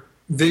cooler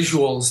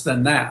visuals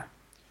than that.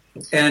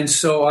 And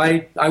so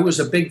I was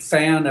a big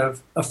fan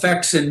of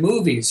effects in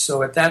movies.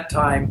 So at that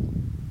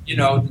time, you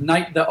know,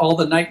 all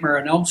the Nightmare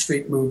on Elm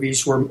Street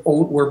movies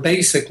were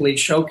basically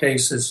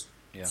showcases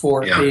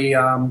for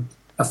the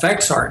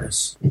effects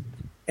artists.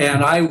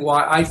 And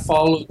I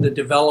followed the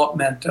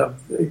development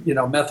of, you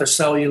know,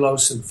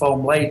 methacellulose and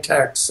foam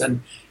latex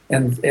and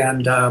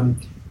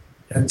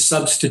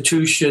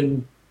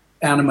substitution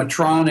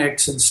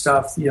animatronics and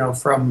stuff, you know,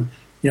 from,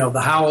 you know,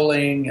 The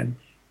Howling. And,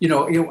 you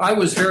know, I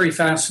was very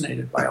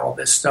fascinated by all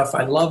this stuff.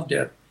 I loved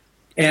it.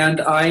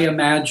 And I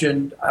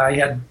imagined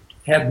I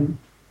had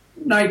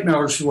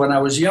nightmares when I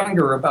was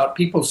younger about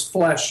people's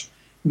flesh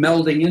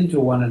melding into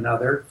one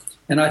another.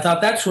 And I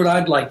thought that's what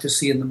I'd like to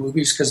see in the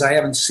movies because I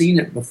haven't seen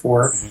it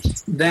before.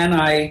 Then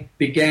I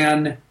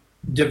began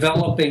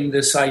developing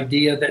this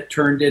idea that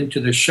turned into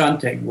the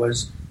shunting,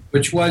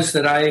 which was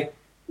that I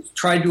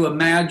tried to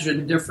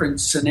imagine different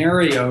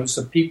scenarios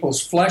of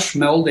people's flesh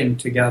melding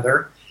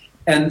together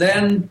and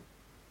then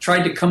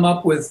tried to come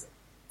up with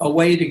a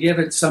way to give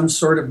it some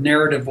sort of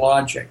narrative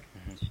logic.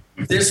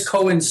 This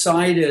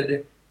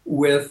coincided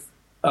with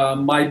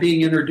my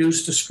being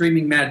introduced to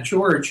Screaming Mad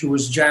George, who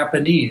was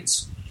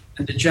Japanese.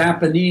 And the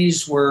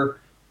Japanese were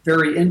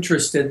very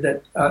interested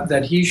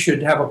that he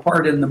should have a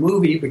part in the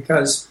movie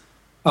because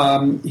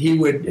he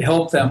would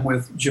help them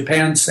with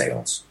Japan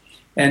sales.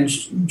 And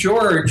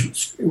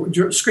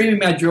Screaming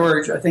Mad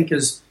George, I think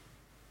his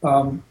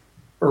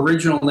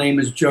original name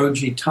is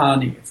Joji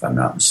Tani, if I'm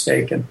not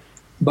mistaken.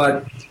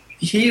 But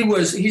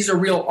he's a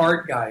real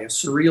art guy, a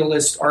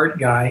surrealist art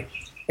guy,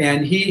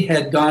 and he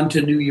had gone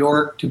to New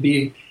York to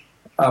be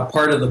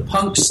part of the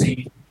punk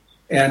scene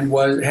and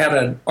had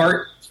an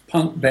art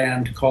punk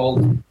band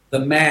called The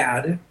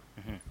Mad.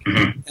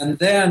 And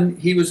then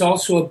he was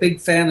also a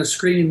big fan of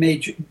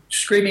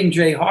Screaming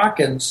Jay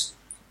Hawkins.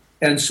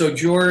 And so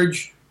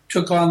George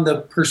took on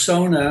the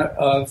persona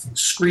of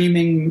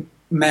Screaming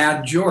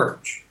Mad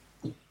George.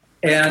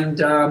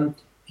 And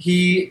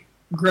he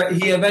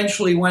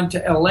eventually went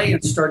to L.A.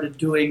 and started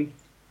doing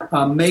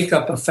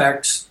makeup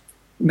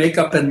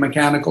and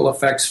mechanical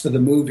effects for the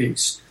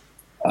movies.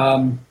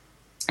 And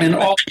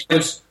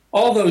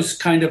all those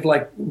kind of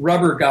like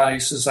rubber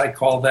guys, as I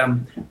call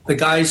them, the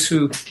guys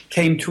who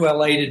came to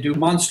LA to do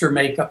monster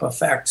makeup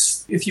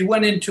effects. If you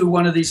went into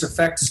one of these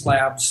effects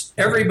labs,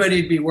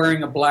 everybody'd be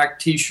wearing a black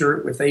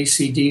T-shirt with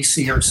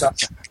AC/DC or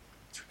something.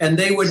 And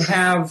they would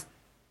have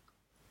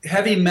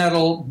heavy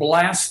metal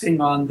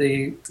blasting on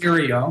the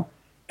stereo,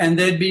 and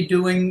they'd be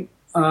doing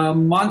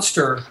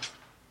monster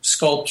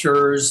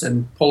sculptures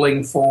and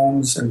pulling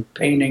foams and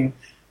painting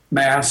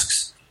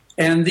masks.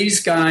 And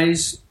these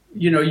guys,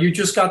 you know, you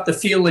just got the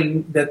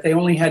feeling that they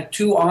only had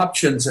two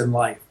options in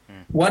life.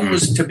 One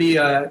was to be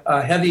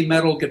a heavy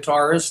metal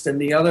guitarist, and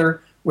the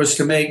other was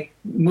to make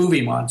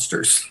movie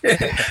monsters.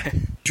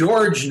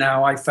 George,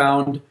 now I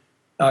found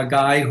a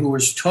guy who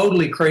was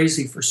totally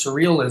crazy for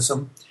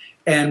surrealism,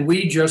 and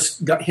we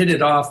just hit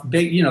it off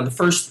big. You know, the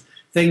first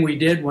thing we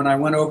did when I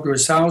went over to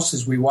his house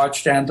is we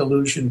watched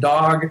Andalusian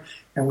Dog,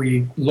 and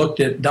we looked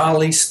at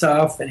Dali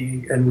stuff,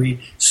 and we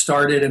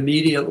started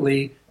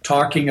immediately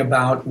talking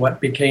about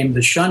what became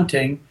the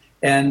shunting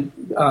and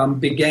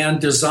began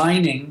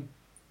designing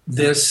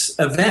this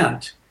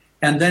event.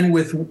 And then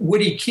with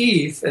Woody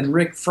Keith and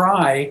Rick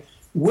Fry,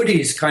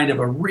 Woody's kind of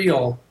a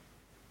real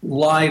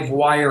live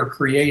wire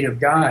creative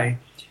guy,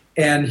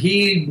 and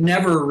he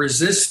never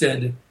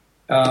resisted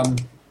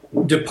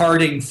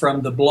departing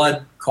from the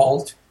blood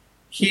cult.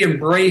 He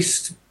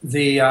embraced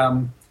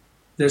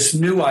this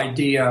new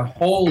idea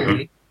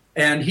wholly,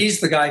 and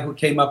he's the guy who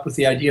came up with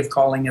the idea of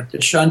calling it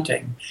the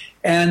shunting.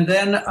 And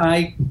then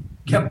I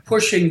kept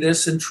pushing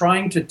this and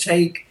trying to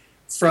take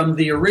from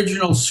the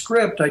original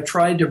script, I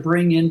tried to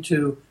bring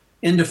into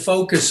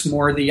focus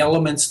more the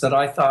elements that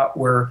I thought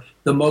were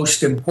the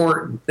most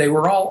important. They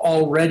were all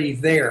already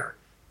there.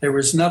 There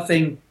was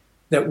nothing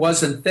that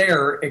wasn't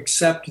there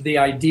except the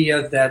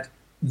idea that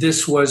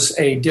this was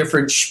a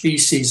different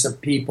species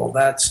of people.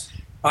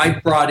 I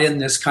brought in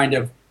this kind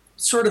of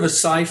sort of a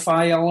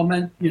sci-fi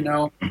element, you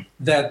know,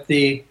 that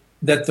the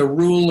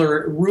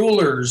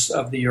rulers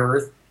of the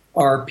earth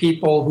are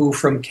people who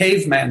from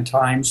caveman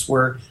times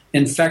were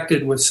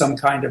infected with some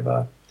kind of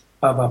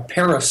a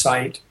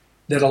parasite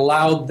that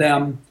allowed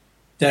them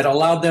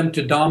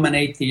to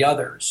dominate the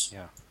others.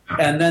 Yeah.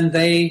 And then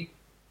they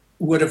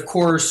would, of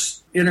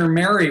course,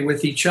 intermarry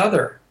with each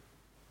other.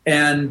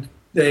 And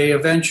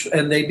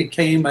they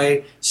became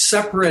a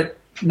separate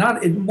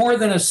not more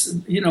than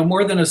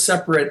a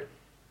separate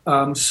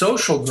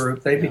social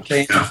group.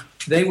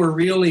 They were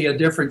really a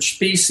different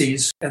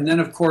species. And then,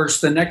 of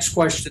course, the next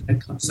question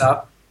that comes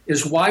up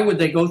is why would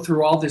they go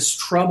through all this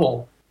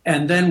trouble?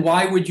 And then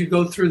why would you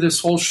go through this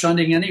whole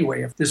shunting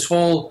anyway? If this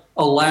whole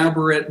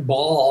elaborate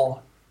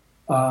ball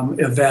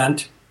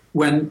event,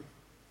 when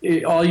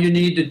all you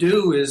need to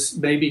do is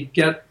maybe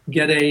get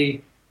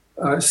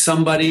pick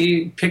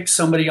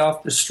somebody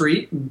off the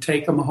street and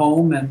take them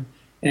home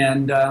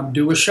and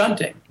do a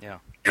shunting,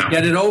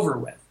 get it over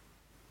with.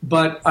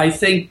 But I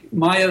think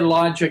my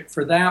logic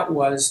for that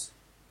was,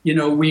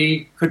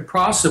 we could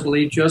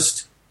possibly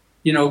just,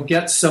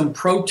 get some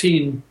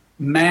protein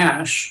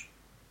mash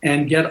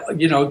and get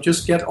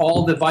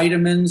all the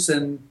vitamins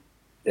and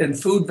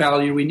food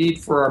value we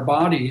need for our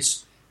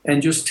bodies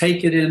and just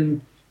take it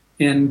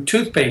in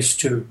toothpaste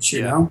tubes,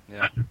 you know?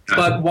 Yeah.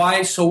 But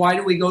why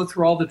do we go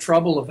through all the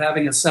trouble of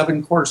having a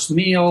 7-course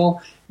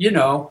meal?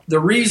 The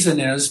reason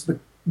is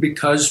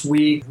because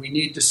we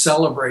need to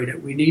celebrate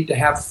it. We need to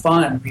have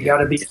fun. We got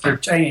to be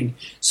entertained.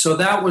 So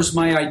that was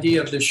my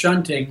idea of the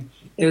shunting,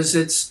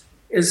 is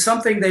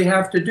something they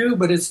have to do,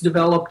 but it's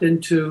developed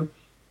into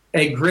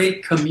a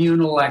great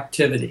communal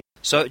activity.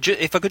 So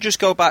if I could just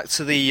go back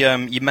to the,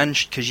 you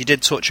mentioned, because you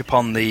did touch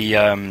upon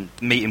the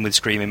meeting with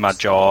Screaming Mad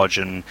George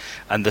and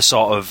the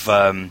sort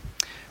of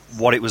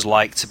what it was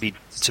like to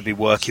be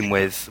working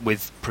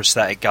with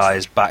prosthetic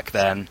guys back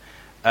then.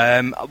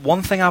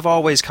 One thing I've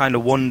always kind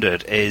of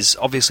wondered is,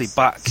 obviously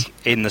back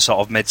in the sort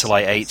of mid to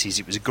late 80s,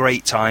 it was a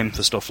great time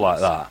for stuff like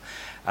that.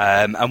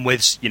 And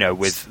with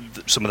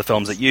some of the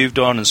films that you've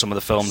done and some of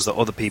the films that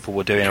other people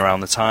were doing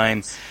around the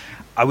time,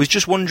 I was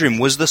just wondering,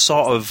 was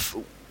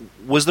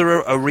there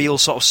a real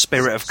sort of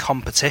spirit of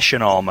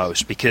competition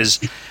almost? Because,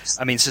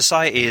 I mean,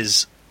 society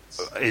is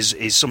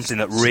something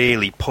that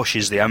really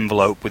pushes the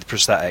envelope with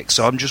prosthetics.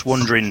 So I'm just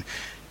wondering,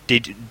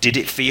 did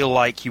it feel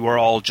like you were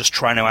all just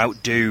trying to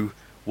outdo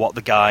what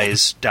the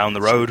guys down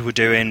the road were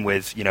doing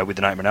with the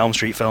Nightmare on Elm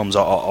Street films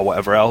or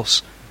whatever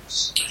else?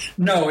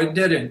 No, it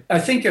didn't. I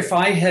think if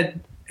I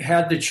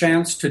had the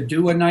chance to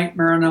do a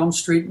Nightmare on Elm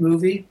Street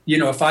movie,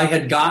 if I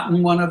had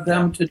gotten one of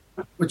them to do,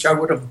 which I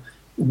would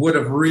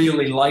have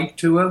really liked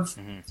to have,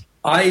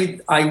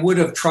 I would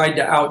have tried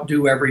to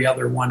outdo every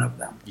other one of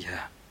them.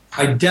 Yeah,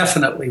 I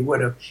definitely would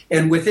have.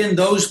 And within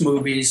those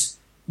movies,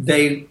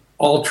 they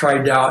all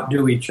tried to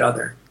outdo each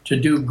other to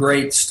do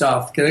great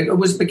stuff.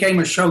 It became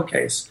a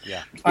showcase.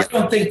 Yeah. I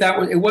don't think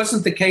it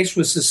wasn't the case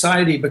with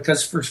Society,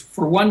 because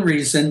for one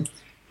reason,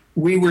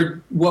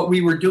 what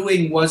we were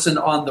doing wasn't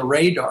on the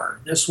radar.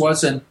 This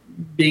wasn't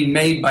being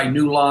made by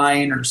New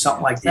Line or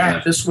something like that.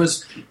 Yeah.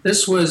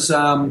 This was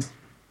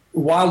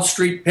Wild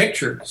Street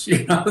Pictures.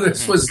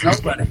 This was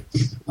nobody.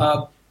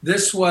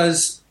 This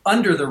was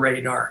under the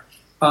radar.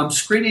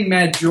 Screaming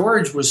Mad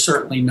George was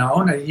certainly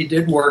known. He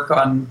did work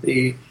on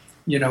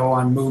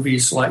on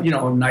movies like,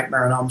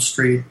 Nightmare on Elm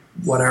Street,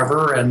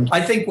 whatever. And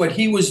I think what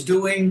he was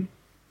doing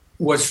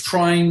was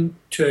trying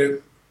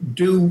to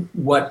do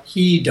what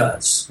he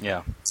does.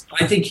 Yeah.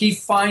 I think he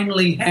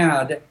finally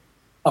had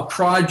a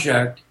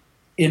project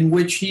in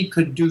which he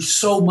could do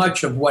so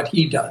much of what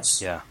he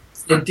does. Yeah.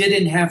 It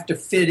didn't have to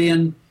fit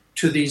in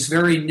to these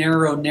very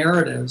narrow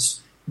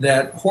narratives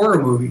that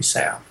horror movies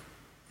have.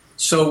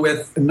 So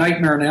with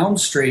Nightmare on Elm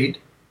Street,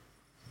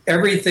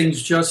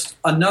 everything's just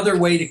another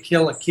way to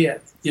kill a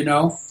kid,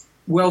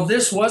 Well,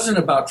 this wasn't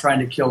about trying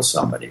to kill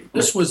somebody.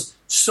 This was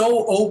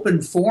so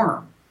open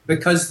form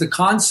because the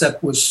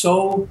concept was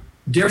so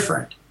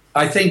different.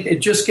 I think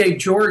it just gave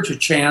George a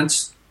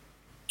chance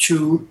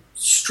to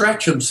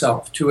stretch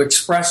himself, to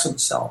express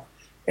himself.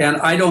 And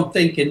I don't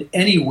think in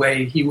any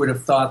way he would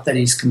have thought that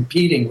he's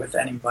competing with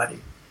anybody,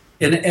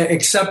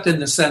 except in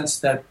the sense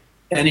that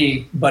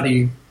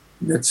anybody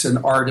that's an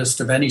artist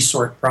of any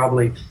sort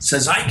probably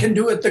says, I can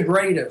do it the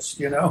greatest,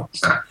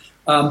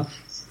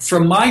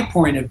 From my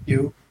point of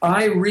view,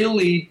 I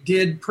really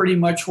did pretty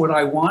much what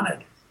I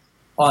wanted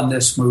on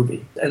this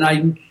movie. And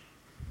I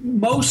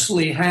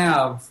mostly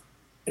have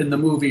in the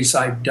movies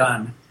I've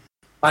done.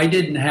 I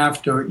didn't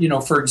have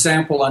to, for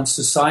example, on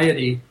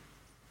Society,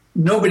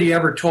 nobody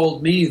ever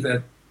told me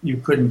that you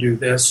couldn't do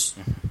this.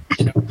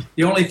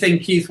 The only thing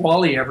Keith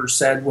Wally ever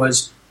said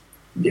was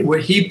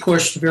he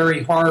pushed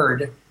very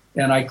hard,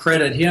 and I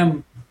credit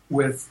him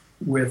with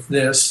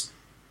this,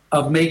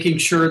 of making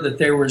sure that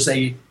there was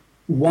a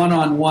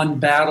one-on-one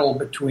battle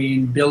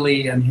between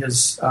Billy and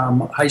his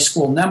high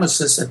school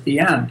nemesis at the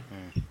end.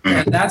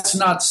 And that's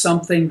not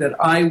something that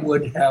I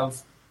would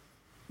have...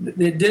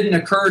 It didn't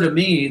occur to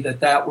me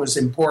that was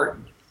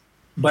important.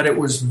 But it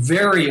was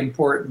very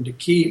important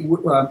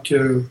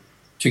to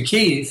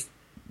Keith,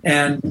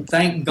 and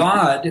thank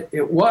God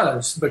it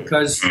was,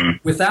 because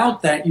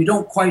without that, you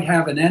don't quite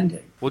have an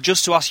ending. Well,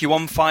 just to ask you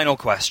one final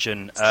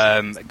question,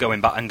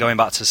 going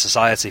back to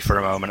Society for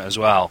a moment as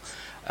well,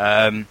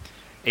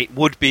 it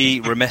would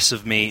be remiss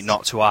of me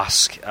not to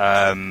ask,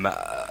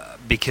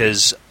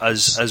 because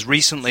as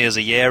recently as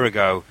a year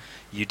ago,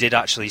 you did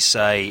actually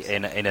say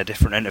in a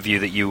different interview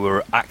that you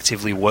were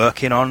actively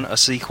working on a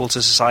sequel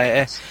to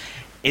Society.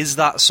 Is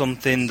that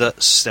something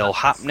that's still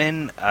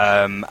happening?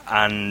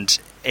 And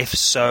if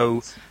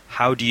so,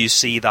 how do you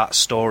see that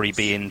story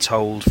being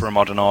told for a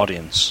modern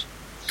audience?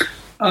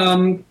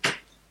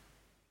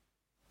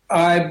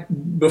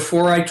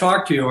 Before I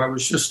talked to you, I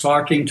was just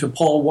talking to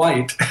Paul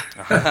White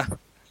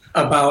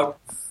about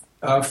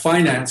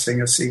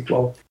financing a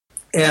sequel.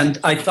 And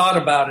I thought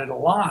about it a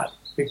lot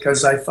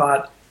because I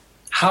thought,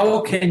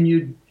 how can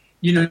you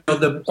know,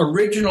 the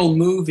original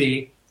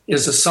movie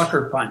is a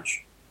sucker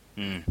punch.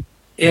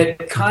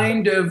 It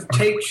kind of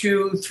takes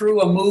you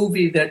through a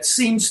movie that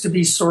seems to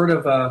be sort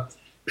of a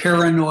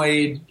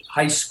paranoid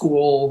high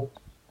school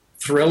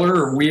thriller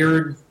or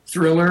weird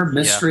thriller,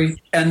 mystery.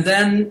 Yeah. And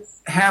then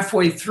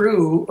halfway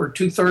through or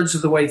 2/3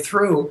 of the way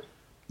through,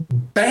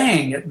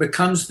 bang, it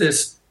becomes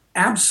this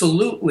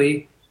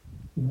absolutely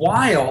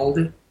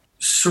wild,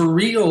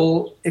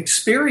 surreal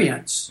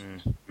experience,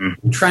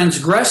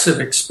 transgressive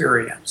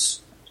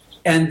experience.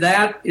 And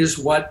that is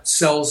what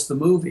sells the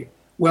movie.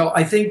 Well,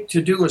 I think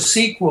to do a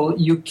sequel,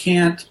 you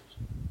can't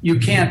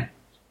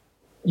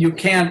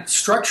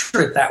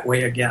structure it that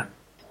way again.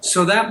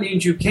 So that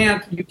means you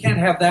can't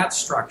have that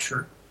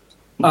structure,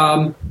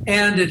 and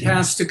it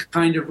has to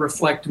kind of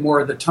reflect more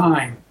of the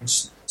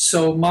times.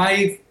 So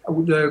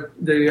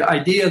the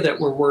idea that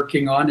we're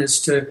working on is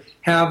to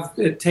have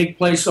it take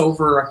place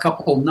over a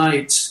couple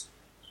nights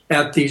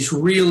at these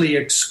really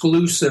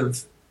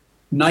exclusive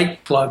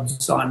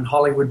nightclubs on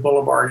Hollywood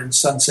Boulevard and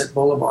Sunset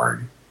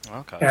Boulevard.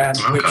 Okay. And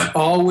which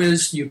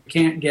always, you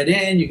can't get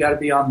in, you got to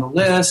be on the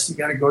list, you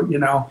got to go, you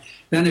know.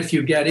 Then if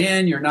you get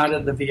in, you're not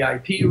in the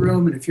VIP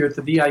room, and if you're at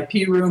the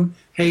VIP room,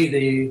 hey,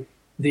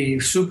 the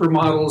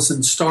supermodels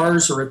and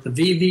stars are at the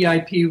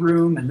VVIP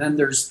room, and then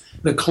there's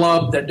the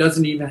club that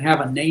doesn't even have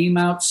a name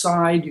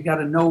outside, you got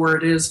to know where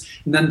it is.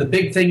 And then the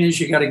big thing is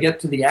you got to get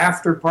to the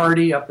after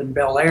party up in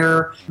Bel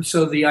Air.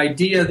 So the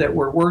idea that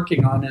we're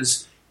working on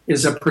is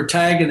a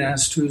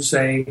protagonist who's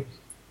a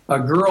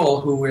girl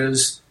who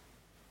is,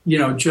 you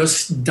know,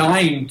 just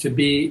dying to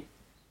be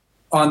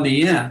on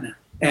the in.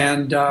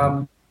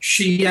 And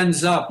she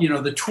ends up, you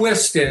know, the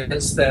twist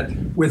is that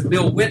with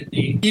Bill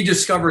Whitney, he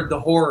discovered the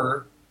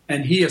horror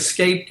and he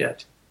escaped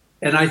it.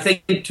 And I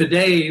think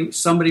today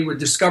somebody would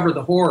discover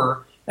the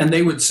horror and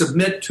they would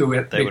submit to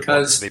it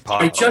because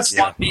they just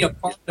want to be a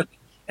part of it.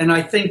 And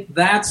I think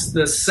that's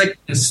the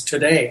sickness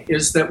today,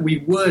 is that we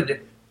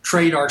would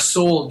trade our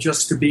soul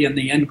just to be in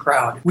the in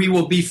crowd. We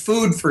will be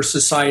food for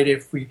society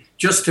if we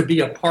just to be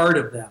a part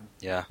of them.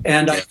 Yeah.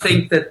 And I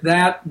think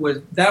that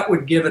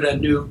would give it a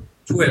new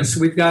twist.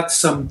 We've got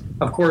some,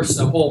 of course,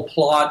 the whole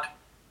plot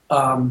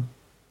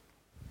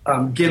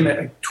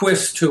gimmick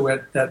twist to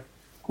it that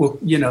will,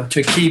 you know,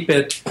 to keep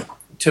it,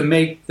 to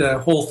make the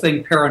whole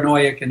thing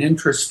paranoid and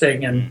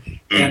interesting and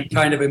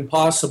kind of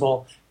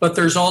impossible. But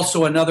there's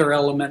also another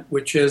element,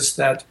 which is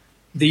that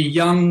the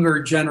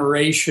younger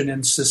generation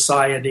in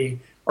society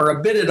are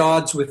a bit at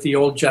odds with the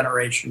old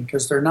generation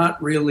because they're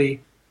not really,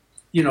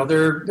 you know,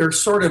 they're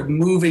sort of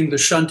moving the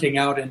shunting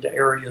out into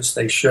areas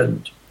they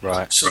shouldn't.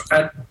 Right. So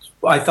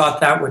I thought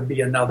that would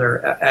be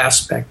another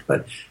aspect.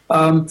 But,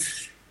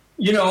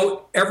 you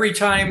know, every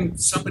time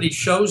somebody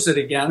shows it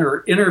again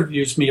or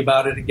interviews me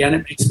about it again,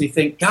 it makes me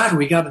think, God,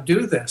 we got to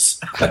do this.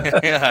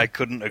 Yeah, I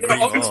couldn't agree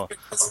more.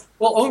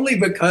 Only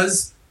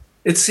because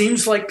it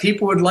seems like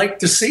people would like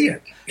to see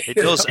it. It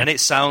does, and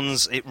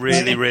it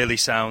really, really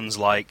sounds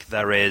like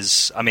there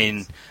is. I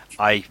mean,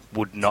 I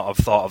would not have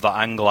thought of that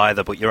angle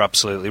either, but you're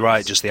absolutely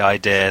right. Just the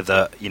idea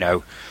that, you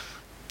know,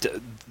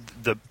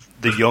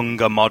 the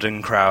younger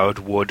modern crowd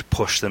would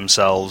push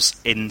themselves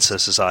into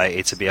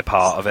society to be a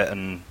part of it,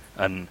 and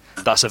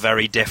that's a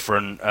very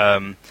different.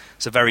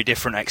 It's a very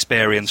different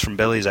experience from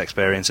Billy's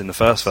experience in the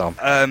first film.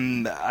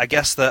 I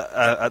guess that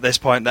at this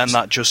point, then,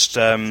 that just.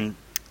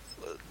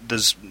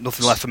 There's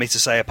nothing left for me to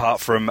say apart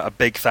from a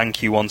big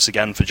thank you once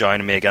again for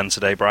joining me again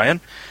today, Brian.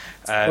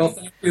 Well,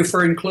 thank you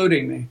for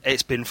including me.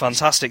 It's been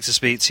fantastic to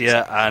speak to you,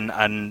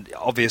 and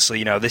obviously,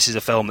 you know, this is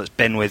a film that's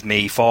been with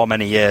me for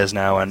many years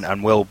now,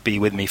 and will be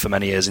with me for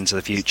many years into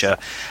the future.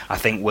 I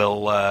think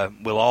we'll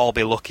all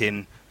be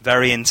looking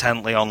very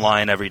intently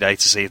online every day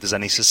to see if there's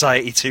any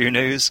Society 2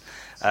 news.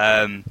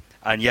 And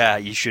yeah,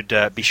 you should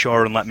be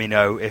sure and let me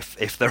know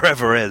if there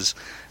ever is.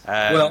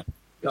 Well,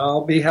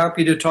 I'll be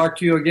happy to talk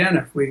to you again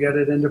if we get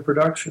it into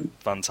production.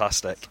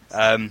 Fantastic.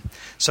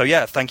 So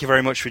yeah, thank you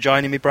very much for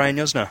joining me, Brian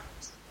Yuzna.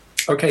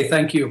 Okay,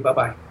 thank you.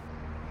 Bye-bye.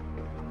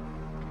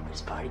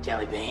 Where's Party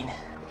Jellybean?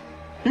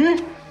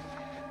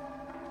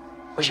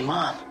 Where's your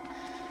mom?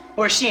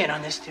 Where's she in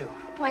on this too?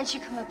 Why don't you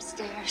come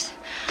upstairs?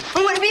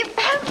 I want to be a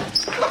bad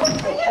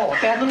Oh,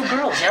 a bad little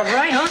girl. Is that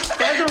right, huh?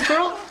 Bad little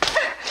girl?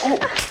 Oh,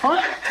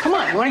 huh? Come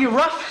on, you want to get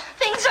rough?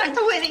 Things aren't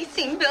the way they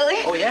seem, Billy.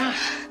 Oh, yeah?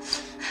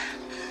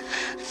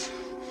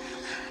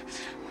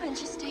 Why don't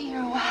you stay here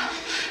a while?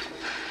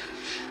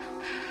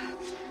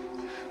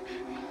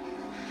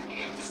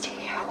 Stay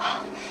here a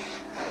while.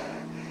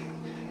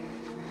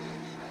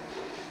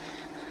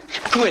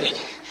 Quit it.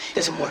 It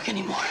doesn't work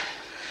anymore.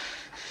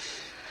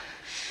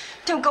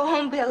 Don't go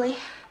home, Billy.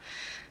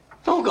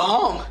 Don't go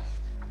home.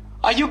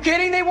 Are you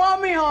kidding? They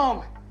want me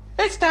home.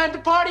 It's time to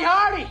party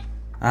hardy!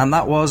 And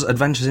that was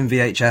Adventures in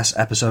VHS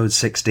episode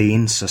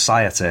 16,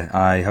 Society.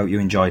 I hope you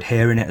enjoyed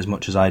hearing it as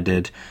much as I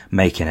did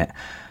making it.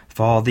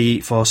 For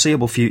the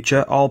foreseeable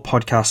future, all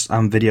podcasts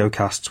and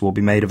videocasts will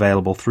be made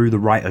available through the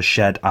Writer's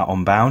Shed at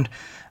Unbound,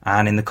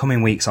 and in the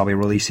coming weeks I'll be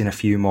releasing a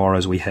few more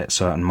as we hit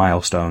certain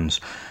milestones.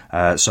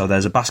 So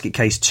there's a Basket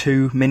Case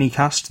 2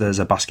 minicast, there's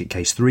a Basket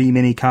Case 3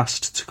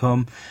 minicast to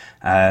come,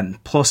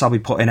 plus I'll be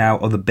putting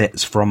out other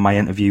bits from my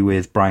interview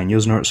with Brian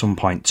Yuzna at some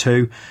point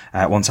too,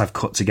 once I've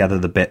cut together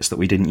the bits that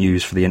we didn't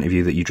use for the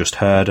interview that you just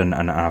heard, and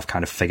I've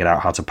kind of figured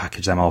out how to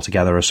package them all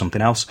together as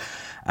something else.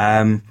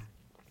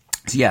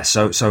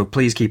 So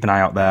please keep an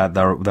eye out there.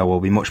 There will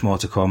be much more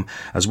to come,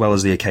 as well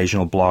as the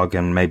occasional blog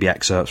and maybe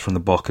excerpts from the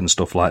book and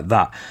stuff like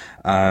that.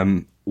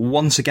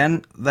 Once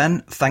again, then,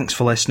 thanks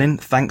for listening,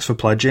 thanks for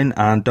pledging,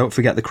 and don't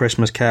forget the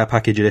Christmas Care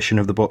Package edition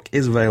of the book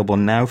is available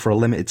now for a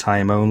limited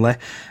time only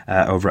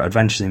over at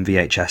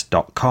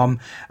adventuresinvhs.com,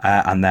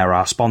 and there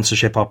are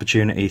sponsorship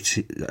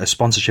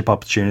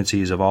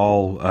opportunities of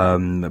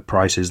all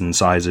prices and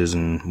sizes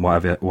and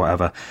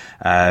whatever.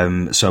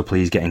 So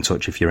please get in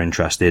touch if you're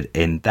interested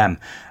in them.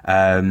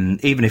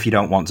 Even if you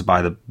don't want to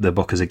buy the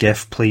book as a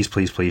gift, please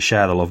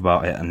share the love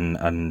about it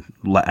and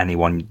let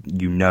anyone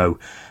you know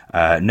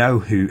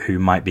who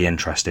might be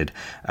interested.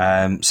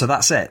 So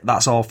that's it.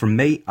 That's all from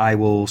me. I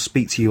will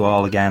speak to you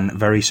all again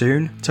very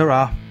soon.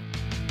 Ta-ra.